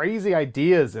these crazy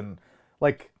ideas, and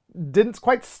like, didn't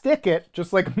quite stick it,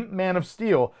 just like Man of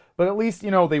Steel. But at least,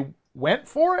 they went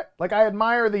for it. Like, I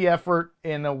admire the effort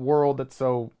in a world that's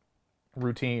so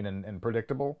routine and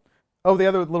predictable. Oh, the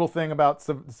other little thing about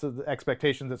the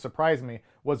expectations that surprised me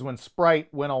was when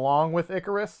Sprite went along with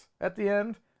Icarus at the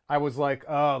end. I was like,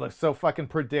 oh, that's so fucking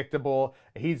predictable.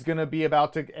 He's going to be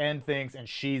about to end things, and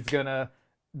she's going to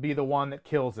be the one that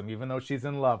kills him, even though she's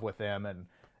in love with him. And,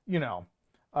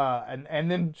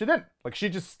 and then she didn't. Like, she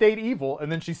just stayed evil,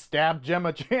 and then she stabbed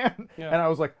Gemma Chan. And I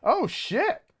was like, oh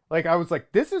shit. Like, I was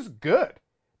like, this is good.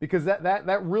 Because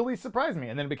that really surprised me.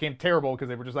 And then it became terrible because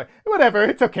they were just like, whatever,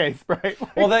 it's okay, Sprite.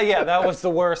 Well, that was the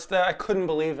worst. I couldn't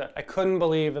believe it. I couldn't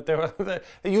believe that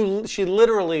she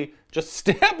literally just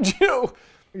stabbed you.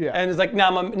 Yeah. And it's like,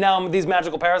 now these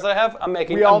magical powers that I have,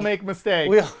 We all make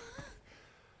mistakes.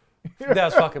 That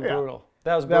was fucking brutal.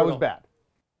 That was brutal.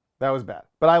 That was bad.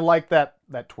 But I liked that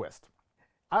twist.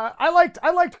 I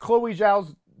liked Chloe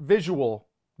Zhao's visual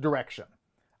direction.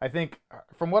 I think,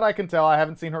 from what I can tell, I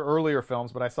haven't seen her earlier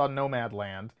films, but I saw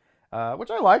Nomadland,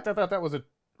 which I liked. I thought that was a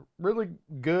really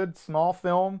good, small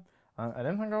film. I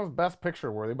didn't think it was Best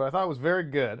Picture worthy, but I thought it was very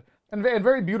good and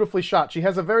very beautifully shot. She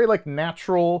has a very like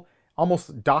natural,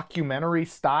 almost documentary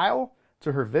style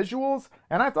to her visuals,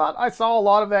 and I thought I saw a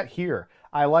lot of that here.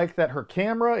 I like that her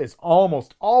camera is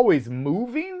almost always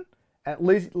moving, at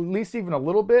least even a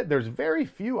little bit. There's very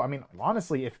few, I mean,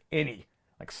 honestly, if any,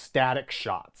 like static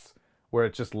shots where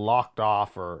it's just locked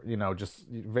off, or, just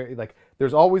very, like,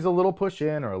 there's always a little push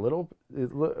in or a little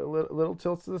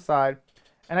tilts to the side.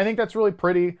 And I think that's really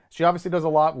pretty. She obviously does a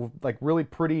lot with like really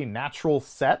pretty natural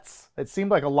sets. It seemed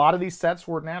like a lot of these sets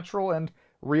were natural and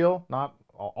real. Not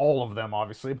all of them,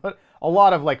 obviously, but a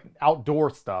lot of like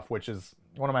outdoor stuff, which is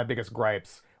one of my biggest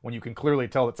gripes, when you can clearly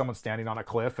tell that someone's standing on a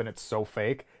cliff and it's so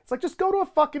fake. It's like, just go to a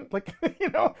fucking, like,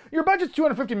 your budget's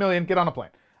 $250 million, get on a plane.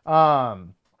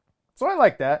 So I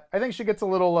like that. I think she gets a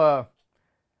little,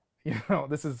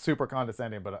 this is super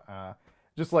condescending, but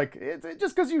just like,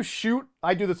 just because you shoot,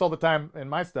 I do this all the time in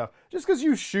my stuff, just because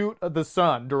you shoot the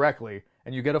sun directly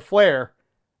and you get a flare,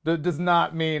 does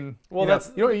not mean,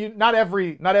 not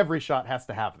every shot has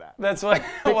to have that. That's what.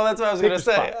 That's what I was going to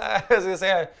say. I was going to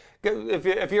say,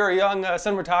 if you're a young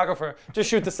cinematographer, just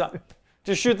shoot the sun.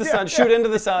 Just shoot the sun. Shoot into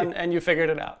the sun, and you figured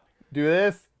it out. Do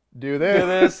this. Get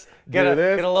a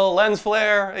little lens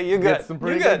flare. You're good. Get some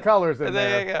pretty good colors in there.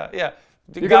 There you go. Yeah.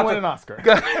 You're gonna win an Oscar.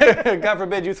 God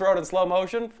forbid you throw it in slow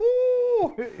motion. Woo,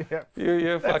 Yeah.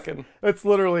 You fucking That's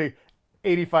literally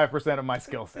 85% of my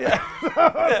skill set.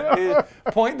 you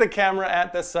point the camera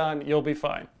at the sun. You'll be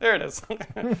fine. There it is.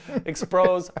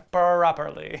 Expose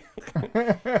properly.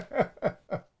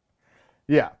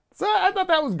 Yeah. So I thought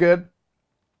that was good.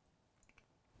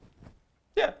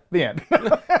 Yeah. The end.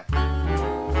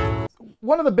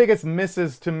 One of the biggest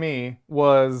misses to me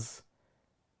was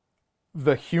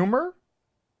the humor.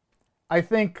 I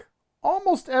think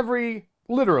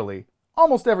literally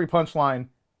almost every punchline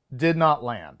did not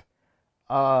land.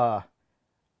 I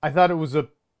thought it was a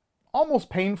almost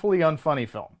painfully unfunny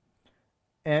film.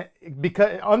 And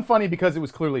unfunny because it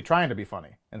was clearly trying to be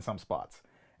funny in some spots.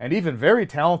 And even very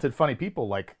talented funny people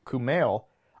like Kumail,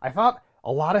 I thought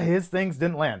a lot of his things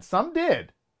didn't land. Some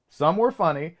did. Some were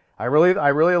funny. I really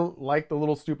liked the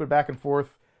little stupid back and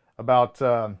forth about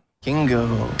Kingo,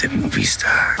 the movie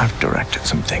star. I've directed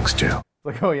some things too.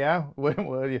 like, oh yeah, what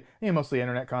mostly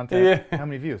internet content. Yeah. How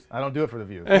many views? I don't do it for the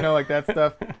views. You know, like that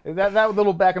stuff. That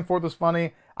little back and forth was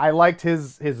funny. I liked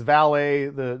his valet,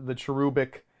 the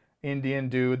cherubic Indian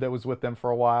dude that was with them for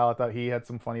a while. I thought he had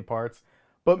some funny parts.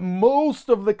 But most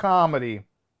of the comedy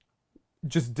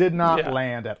just did not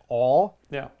land at all.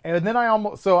 Yeah. And then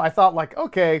I thought like,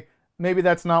 okay, maybe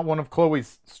that's not one of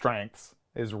Chloe's strengths,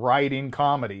 is writing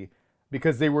comedy,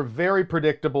 because they were very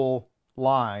predictable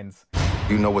lines.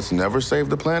 You know what's never saved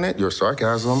the planet? Your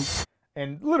sarcasm.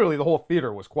 And literally the whole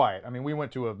theater was quiet. I mean, we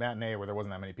went to a matinee where there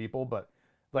wasn't that many people, but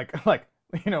like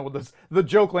you know, the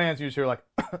joke lands, you just hear like,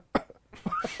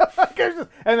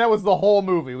 and that was the whole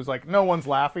movie. It was like, no one's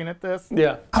laughing at this.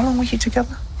 Yeah. How long were you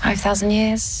together? 5,000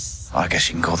 years. I guess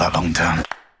you can call that long term.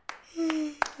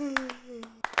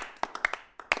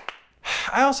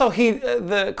 I also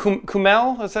the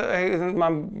Kumail, is that,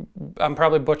 I'm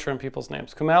probably butchering people's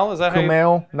names. Kumail, is that how you...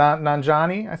 Kumail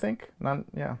Nanjiani, I think.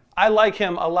 Yeah. I like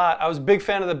him a lot. I was a big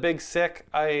fan of The Big Sick.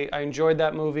 I enjoyed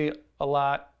that movie a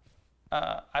lot.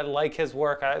 I like his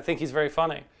work. I think he's very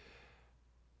funny.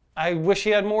 I wish he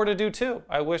had more to do too.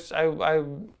 I wish I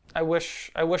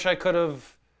could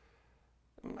have.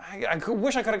 I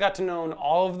wish I could have got to know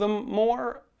all of them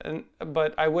more,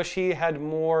 but I wish he had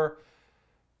more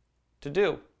to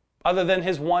do, other than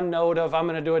his one note of I'm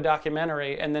going to do a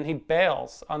documentary, and then he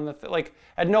bails on the like.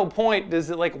 At no point is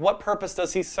it like, what purpose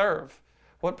does he serve?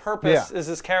 What purpose is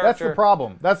his character? That's the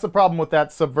problem. That's the problem with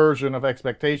that subversion of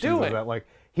expectations. Is that like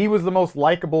he was the most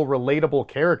likable, relatable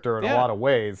character in a lot of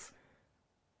ways,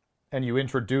 and you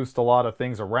introduced a lot of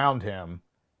things around him,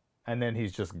 and then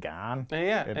he's just gone.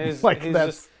 Yeah, It's like he's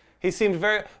that's. He seemed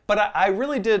very, but I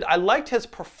really did. I liked his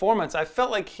performance. I felt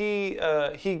like he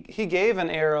gave an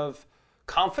air of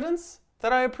confidence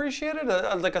that I appreciated,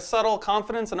 like a subtle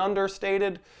confidence, an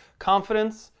understated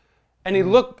confidence, and he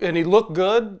looked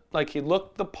good. Like he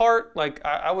looked the part. Like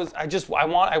I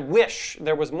wish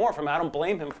there was more from him. I don't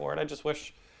blame him for it. I just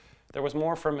wish there was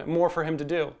more for him to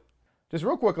do. Just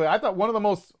real quickly, I thought one of the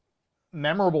most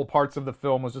memorable parts of the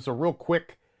film was just a real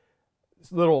quick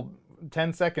little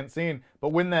 10-second scene, but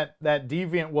when that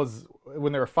deviant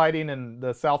when they were fighting in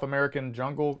the South American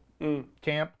jungle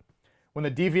camp, when the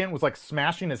deviant was like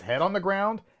smashing his head on the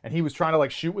ground and he was trying to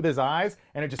like shoot with his eyes,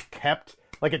 and it just kept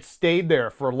like, it stayed there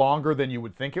for longer than you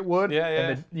would think it would.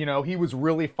 And you know, he was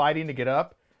really fighting to get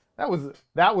up.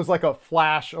 That was like a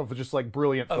flash of just like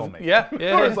brilliant filmmaking.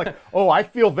 It's like, oh, I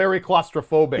feel very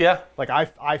claustrophobic. Yeah. Like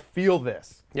I feel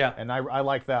this. Yeah. And I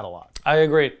like that a lot. I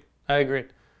agreed.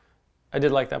 I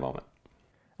did like that moment.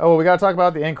 Oh, well, we got to talk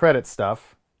about the end credits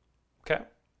stuff. Okay.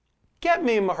 Get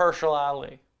me Mahershala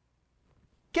Ali.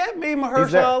 Get me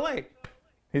Mahershala Ali.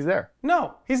 He's there.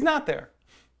 No, he's not there.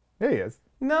 Yeah, he is.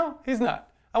 No, he's not.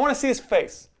 I want to see his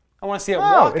face. I want to see him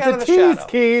walk out of the it's a tease, shadow.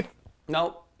 Keith.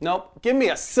 Nope. Give me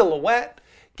a silhouette.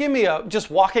 Give me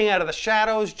just walking out of the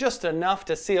shadows, just enough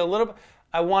to see a little bit.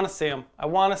 I want to see him. I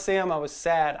was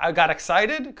sad. I got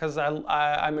excited because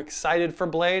I'm excited for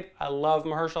Blade. I love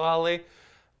Mahershala Ali.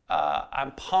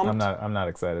 I'm pumped. I'm not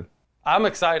excited. I'm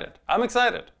excited.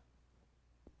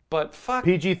 But fuck.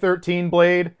 PG-13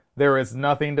 Blade, there is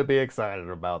nothing to be excited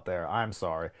about there. I'm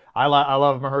sorry. I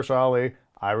love Mahershala Ali.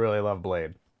 I really love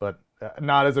Blade, but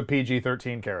not as a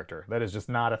PG-13 character. That is just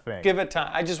not a thing. Give it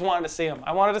time. I just wanted to see him.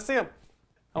 I wanted to see him.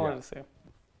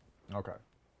 Okay.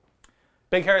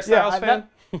 Big Harry Styles fan?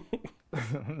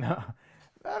 No,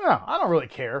 I don't really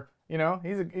care. You know,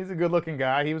 he's a good-looking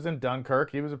guy. He was in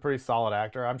Dunkirk. He was a pretty solid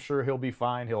actor. I'm sure he'll be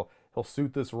fine. He'll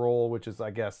suit this role, which is,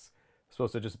 I guess,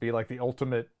 supposed to just be like the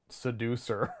ultimate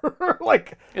seducer.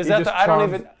 Like, is that I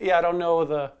don't know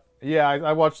the. Yeah,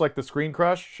 I watched like the Screen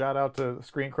Crush. Shout out to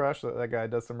Screen Crush. That guy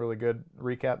does some really good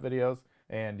recap videos.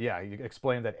 And yeah, he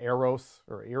explained that Eros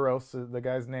is the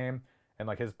guy's name, and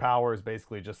like his power is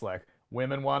basically just like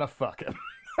women want to fuck him.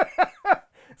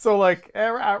 So like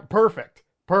perfect.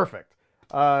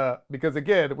 Because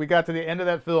again, we got to the end of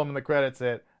that film and the credits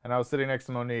hit, and I was sitting next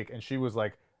to Monique, and she was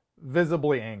like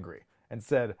visibly angry and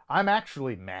said, "I'm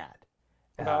actually mad.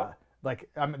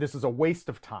 This is a waste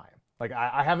of time. Like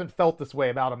I haven't felt this way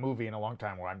about a movie in a long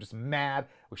time, where I'm just mad.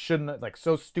 We shouldn't, like,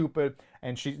 so stupid."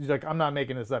 And she's like, "I'm not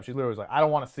making this up." She literally was like, "I don't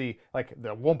want to see, like,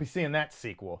 won't be seeing that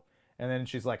sequel." And then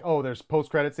she's like, "Oh, there's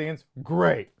post-credit scenes?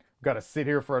 Great. Got to sit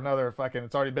here for another fucking,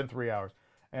 it's already been 3 hours."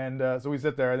 And so we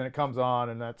sit there, and then it comes on,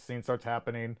 and that scene starts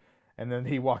happening, and then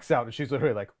he walks out, and she's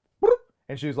literally like, "Whoop,"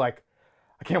 and she's like,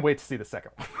 "I can't wait to see the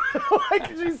second one." Like,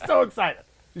 she's so excited.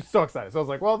 She's so excited. So I was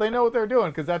like, well, they know what they're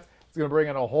doing, because it's going to bring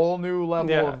in a whole new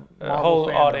level of Marvel a whole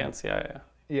fandom. audience.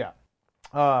 Yeah.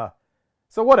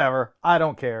 So whatever. I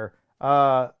don't care.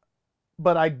 But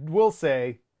I will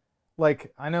say,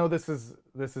 like, I know this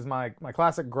is my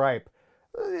classic gripe.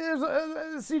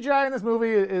 CGI in this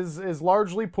movie is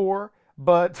largely poor,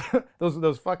 but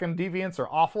those fucking deviants are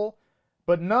awful.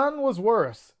 But none was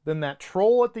worse than that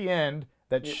troll at the end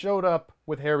that showed up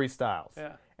with Harry Styles.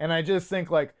 Yeah. And I just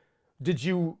think, like,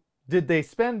 did they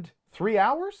spend 3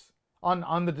 hours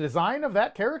on the design of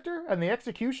that character and the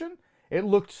execution? It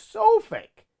looked so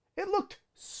fake. It looked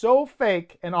so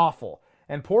fake and awful.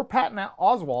 And poor Patton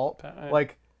Oswalt,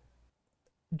 like,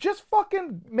 just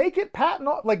fucking make it Patton,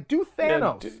 like, do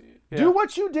Thanos. Do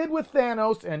what you did with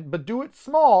Thanos, but do it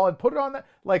small and put it on that.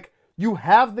 Like, you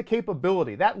have the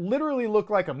capability. That literally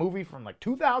looked like a movie from like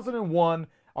 2001.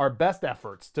 Our best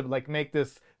efforts to like make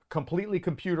this completely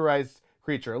computerized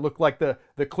creature. It looked like the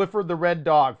Clifford the Red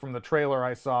Dog from the trailer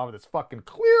I saw with its fucking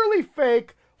clearly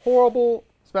fake, horrible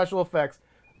special effects.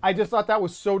 I just thought that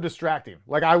was so distracting.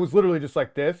 Like, I was literally just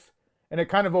like this, and it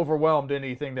kind of overwhelmed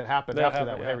anything that happened after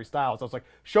that with Harry Styles. I was like,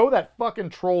 show that fucking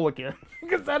troll again,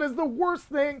 because that is the worst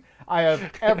thing I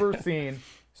have ever seen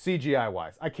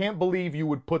CGI-wise. I can't believe you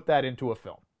would put that into a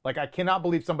film. Like, I cannot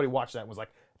believe somebody watched that and was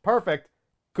like, perfect,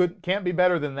 can't be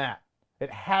better than that. It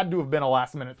had to have been a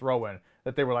last-minute throw-in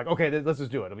that they were like, okay, let's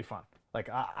just do it. It'll be fun. Like,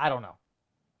 I don't know.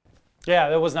 Yeah,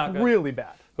 that was not good. Really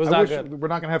bad. It was not good. We're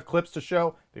not going to have clips to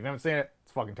show. If you haven't seen it,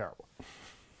 it's fucking terrible.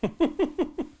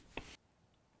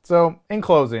 So, in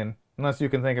closing, unless you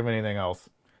can think of anything else,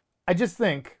 I just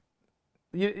think,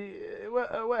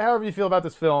 however you feel about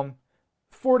this film,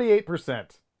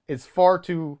 48% is far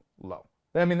too low.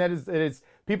 I mean, it is.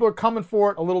 People are coming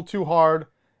for it a little too hard.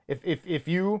 If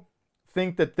you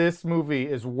think that this movie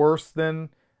is worse than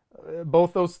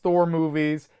both those Thor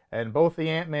movies and both the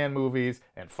Ant-Man movies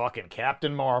and fucking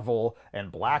Captain Marvel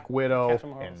and Black Widow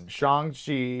and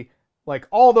Shang-Chi, like,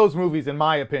 all those movies, in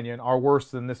my opinion, are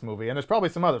worse than this movie. And there's probably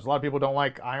some others. A lot of people don't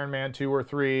like Iron Man 2 or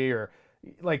 3, or,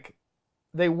 like,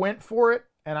 they went for it,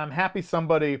 and I'm happy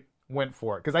somebody went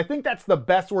for it. Because I think that's the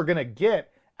best we're going to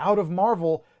get out of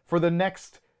Marvel for the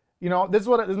next, this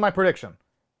is my prediction.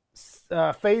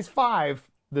 Phase 5,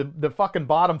 the fucking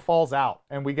bottom falls out,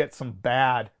 and we get some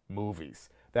bad movies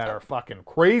that are fucking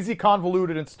crazy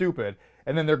convoluted and stupid.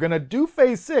 And then they're going to do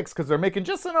phase 6 because they're making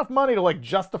just enough money to, like,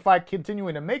 justify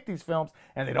continuing to make these films,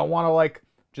 and they don't want to, like,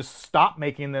 just stop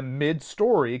making them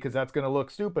mid-story because that's going to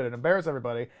look stupid and embarrass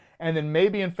everybody. And then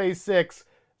maybe in phase 6,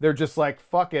 they're just like,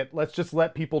 fuck it, let's just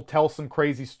let people tell some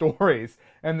crazy stories.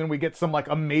 And then we get some, like,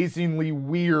 amazingly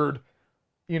weird,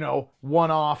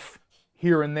 one-off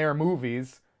here and there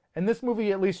movies. And this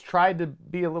movie at least tried to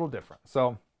be a little different.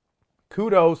 So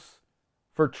kudos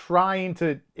for trying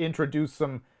to introduce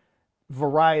some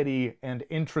variety and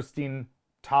interesting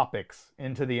topics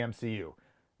into the MCU.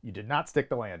 You did not stick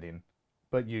the landing,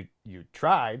 but you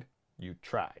tried. You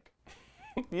tried.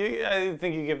 I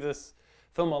think you give this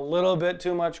film a little bit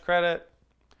too much credit.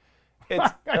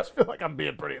 I just feel like I'm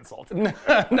being pretty insulting.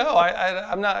 No,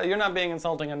 I'm not. You're not being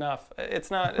insulting enough.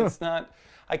 It's not.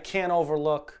 I can't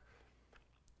overlook.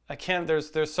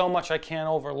 There's so much I can't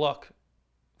overlook.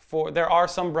 There are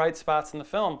some bright spots in the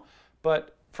film,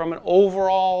 but from an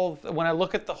overall, when I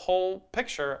look at the whole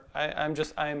picture,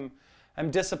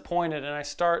 I'm disappointed, and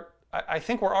I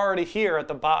think we're already here at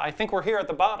the bottom. I think we're here at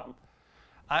the bottom.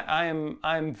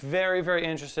 I'm very, very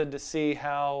interested to see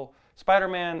how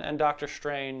Spider-Man and Doctor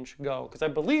Strange go, because I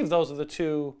believe those are the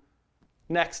two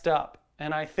next up,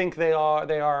 and I think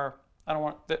they're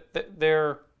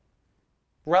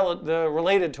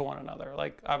related to one another.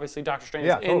 Like, obviously Doctor Strange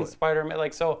is in Spider-Man,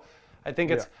 like, so I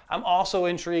think it's. Yeah. I'm also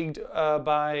intrigued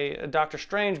by Doctor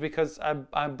Strange because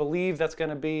I believe that's going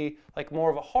to be like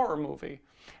more of a horror movie,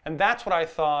 and that's what I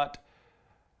thought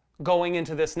going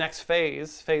into this next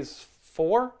phase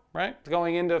 4, right?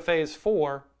 Going into phase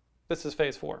 4. This is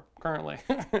phase 4 currently.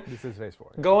 This is phase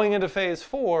 4. Yeah. Going into phase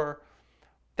 4,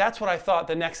 That's what I thought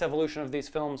the next evolution of these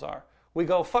films are. We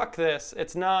go, fuck this.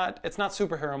 It's not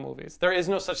superhero movies. There is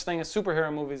no such thing as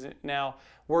superhero movies now.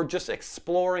 We're just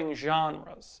exploring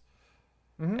genres.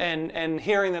 And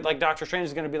hearing that like Doctor Strange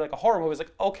is going to be like a horror movie is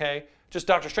like, okay, just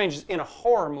Doctor Strange is in a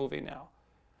horror movie now.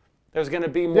 There's going to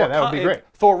be more. Yeah, that would be great.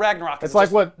 Thor Ragnarok. It's like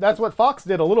that's what Fox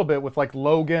did a little bit with like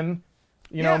Logan,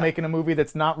 you know, making a movie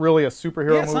that's not really a superhero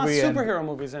movie. It's not superhero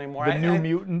movies anymore. The New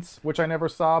Mutants, which I never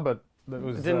saw, but it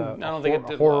was I don't think it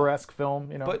did horror-esque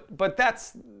film, you know. But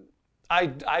that's, I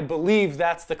believe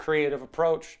that's the creative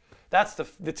approach. That's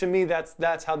to me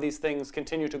that's how these things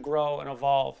continue to grow and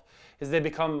evolve. Is they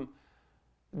become,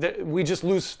 we just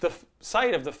lose the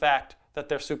sight of the fact that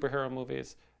they're superhero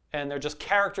movies and they're just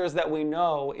characters that we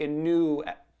know in new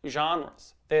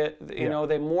genres. You know,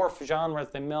 they morph genres,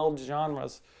 they meld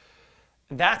genres.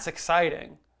 That's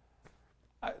exciting.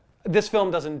 This film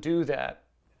doesn't do that.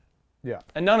 Yeah.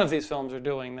 And none of these films are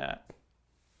doing that.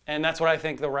 And that's what I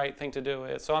think the right thing to do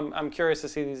is. So I'm curious to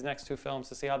see these next two films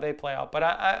to see how they play out. But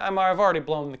I've already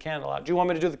blown the candle out. Do you want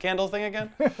me to do the candle thing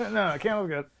again? No, candle's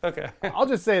good. Okay. I'll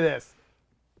just say this: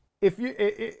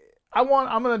 I'm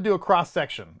gonna do a cross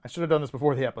section. I should have done this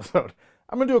before the episode.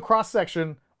 I'm gonna do a cross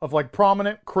section of like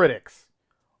prominent critics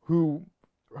who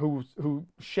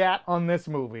shat on this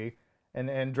movie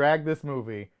and dragged this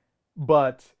movie,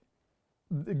 but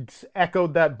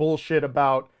echoed that bullshit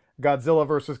about Godzilla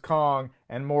vs. Kong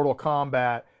and Mortal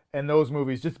Kombat and those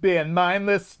movies just being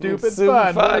mindless, stupid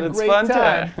fun. What a great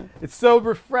time. It's so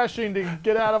refreshing to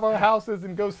get out of our houses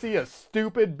and go see a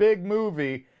stupid big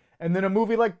movie. And then a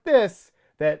movie like this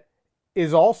that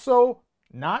is also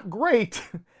not great,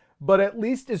 but at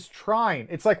least is trying.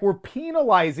 It's like we're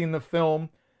penalizing the film.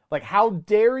 Like, how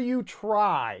dare you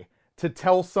try to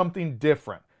tell something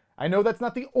different? I know that's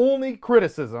not the only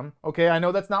criticism, okay? I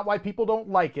know that's not why people don't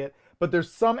like it, but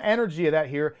there's some energy of that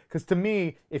here, because to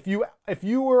me, if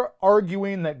you were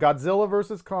arguing that Godzilla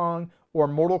vs. Kong or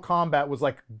Mortal Kombat was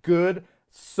like good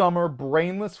summer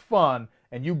brainless fun,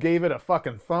 and you gave it a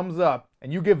fucking thumbs up,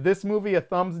 and you give this movie a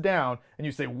thumbs down, and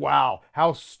you say, wow,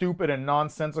 how stupid and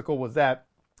nonsensical was that,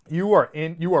 you are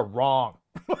wrong.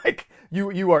 Like,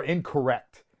 you are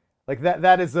incorrect. Like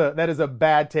that is a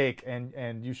bad take,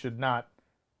 and you should not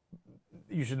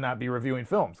be reviewing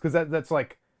films, because that's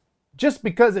like, just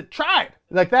because it tried,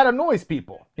 like that annoys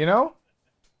people, you know?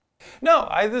 No,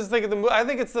 I just think I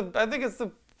think it's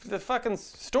the fucking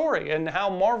story and how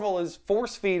Marvel is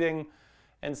force feeding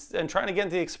and trying to get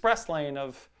into the express lane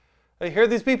of, here are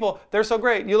these people, they're so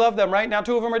great, you love them, right? Now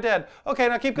 2 of them are dead. Okay,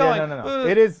 now keep going. Yeah, no.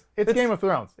 It's Game of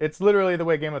Thrones. It's literally the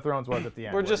way Game of Thrones was at the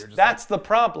end. That's the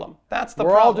problem. That's the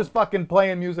problem. We're all just fucking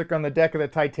playing music on the deck of the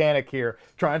Titanic here,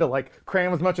 trying to like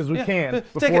cram as much as we can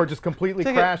before it just completely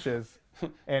crashes.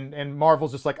 And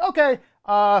Marvel's just like, okay,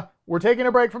 we're taking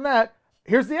a break from that.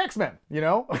 Here's the X-Men, you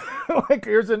know? Like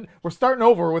we're starting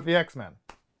over with the X-Men.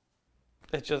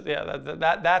 It's just, yeah,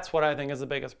 that's what I think is the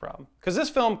biggest problem. Because this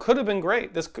film could have been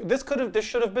great. This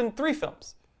should have been 3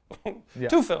 films.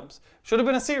 2 films. Should have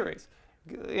been a series.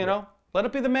 You know? Let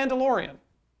it be The Mandalorian.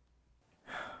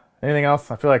 Anything else?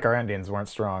 I feel like our endings weren't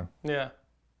strong. Yeah.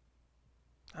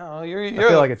 Oh, I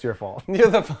feel like it's your fault. You're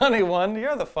the funny one.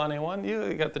 You're the funny one.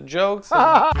 You got the jokes.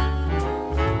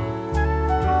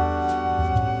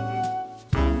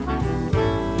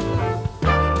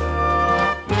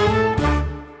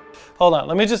 Hold on.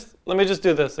 Let me just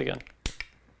do this again.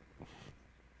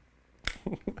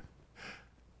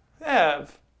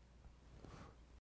 Ev.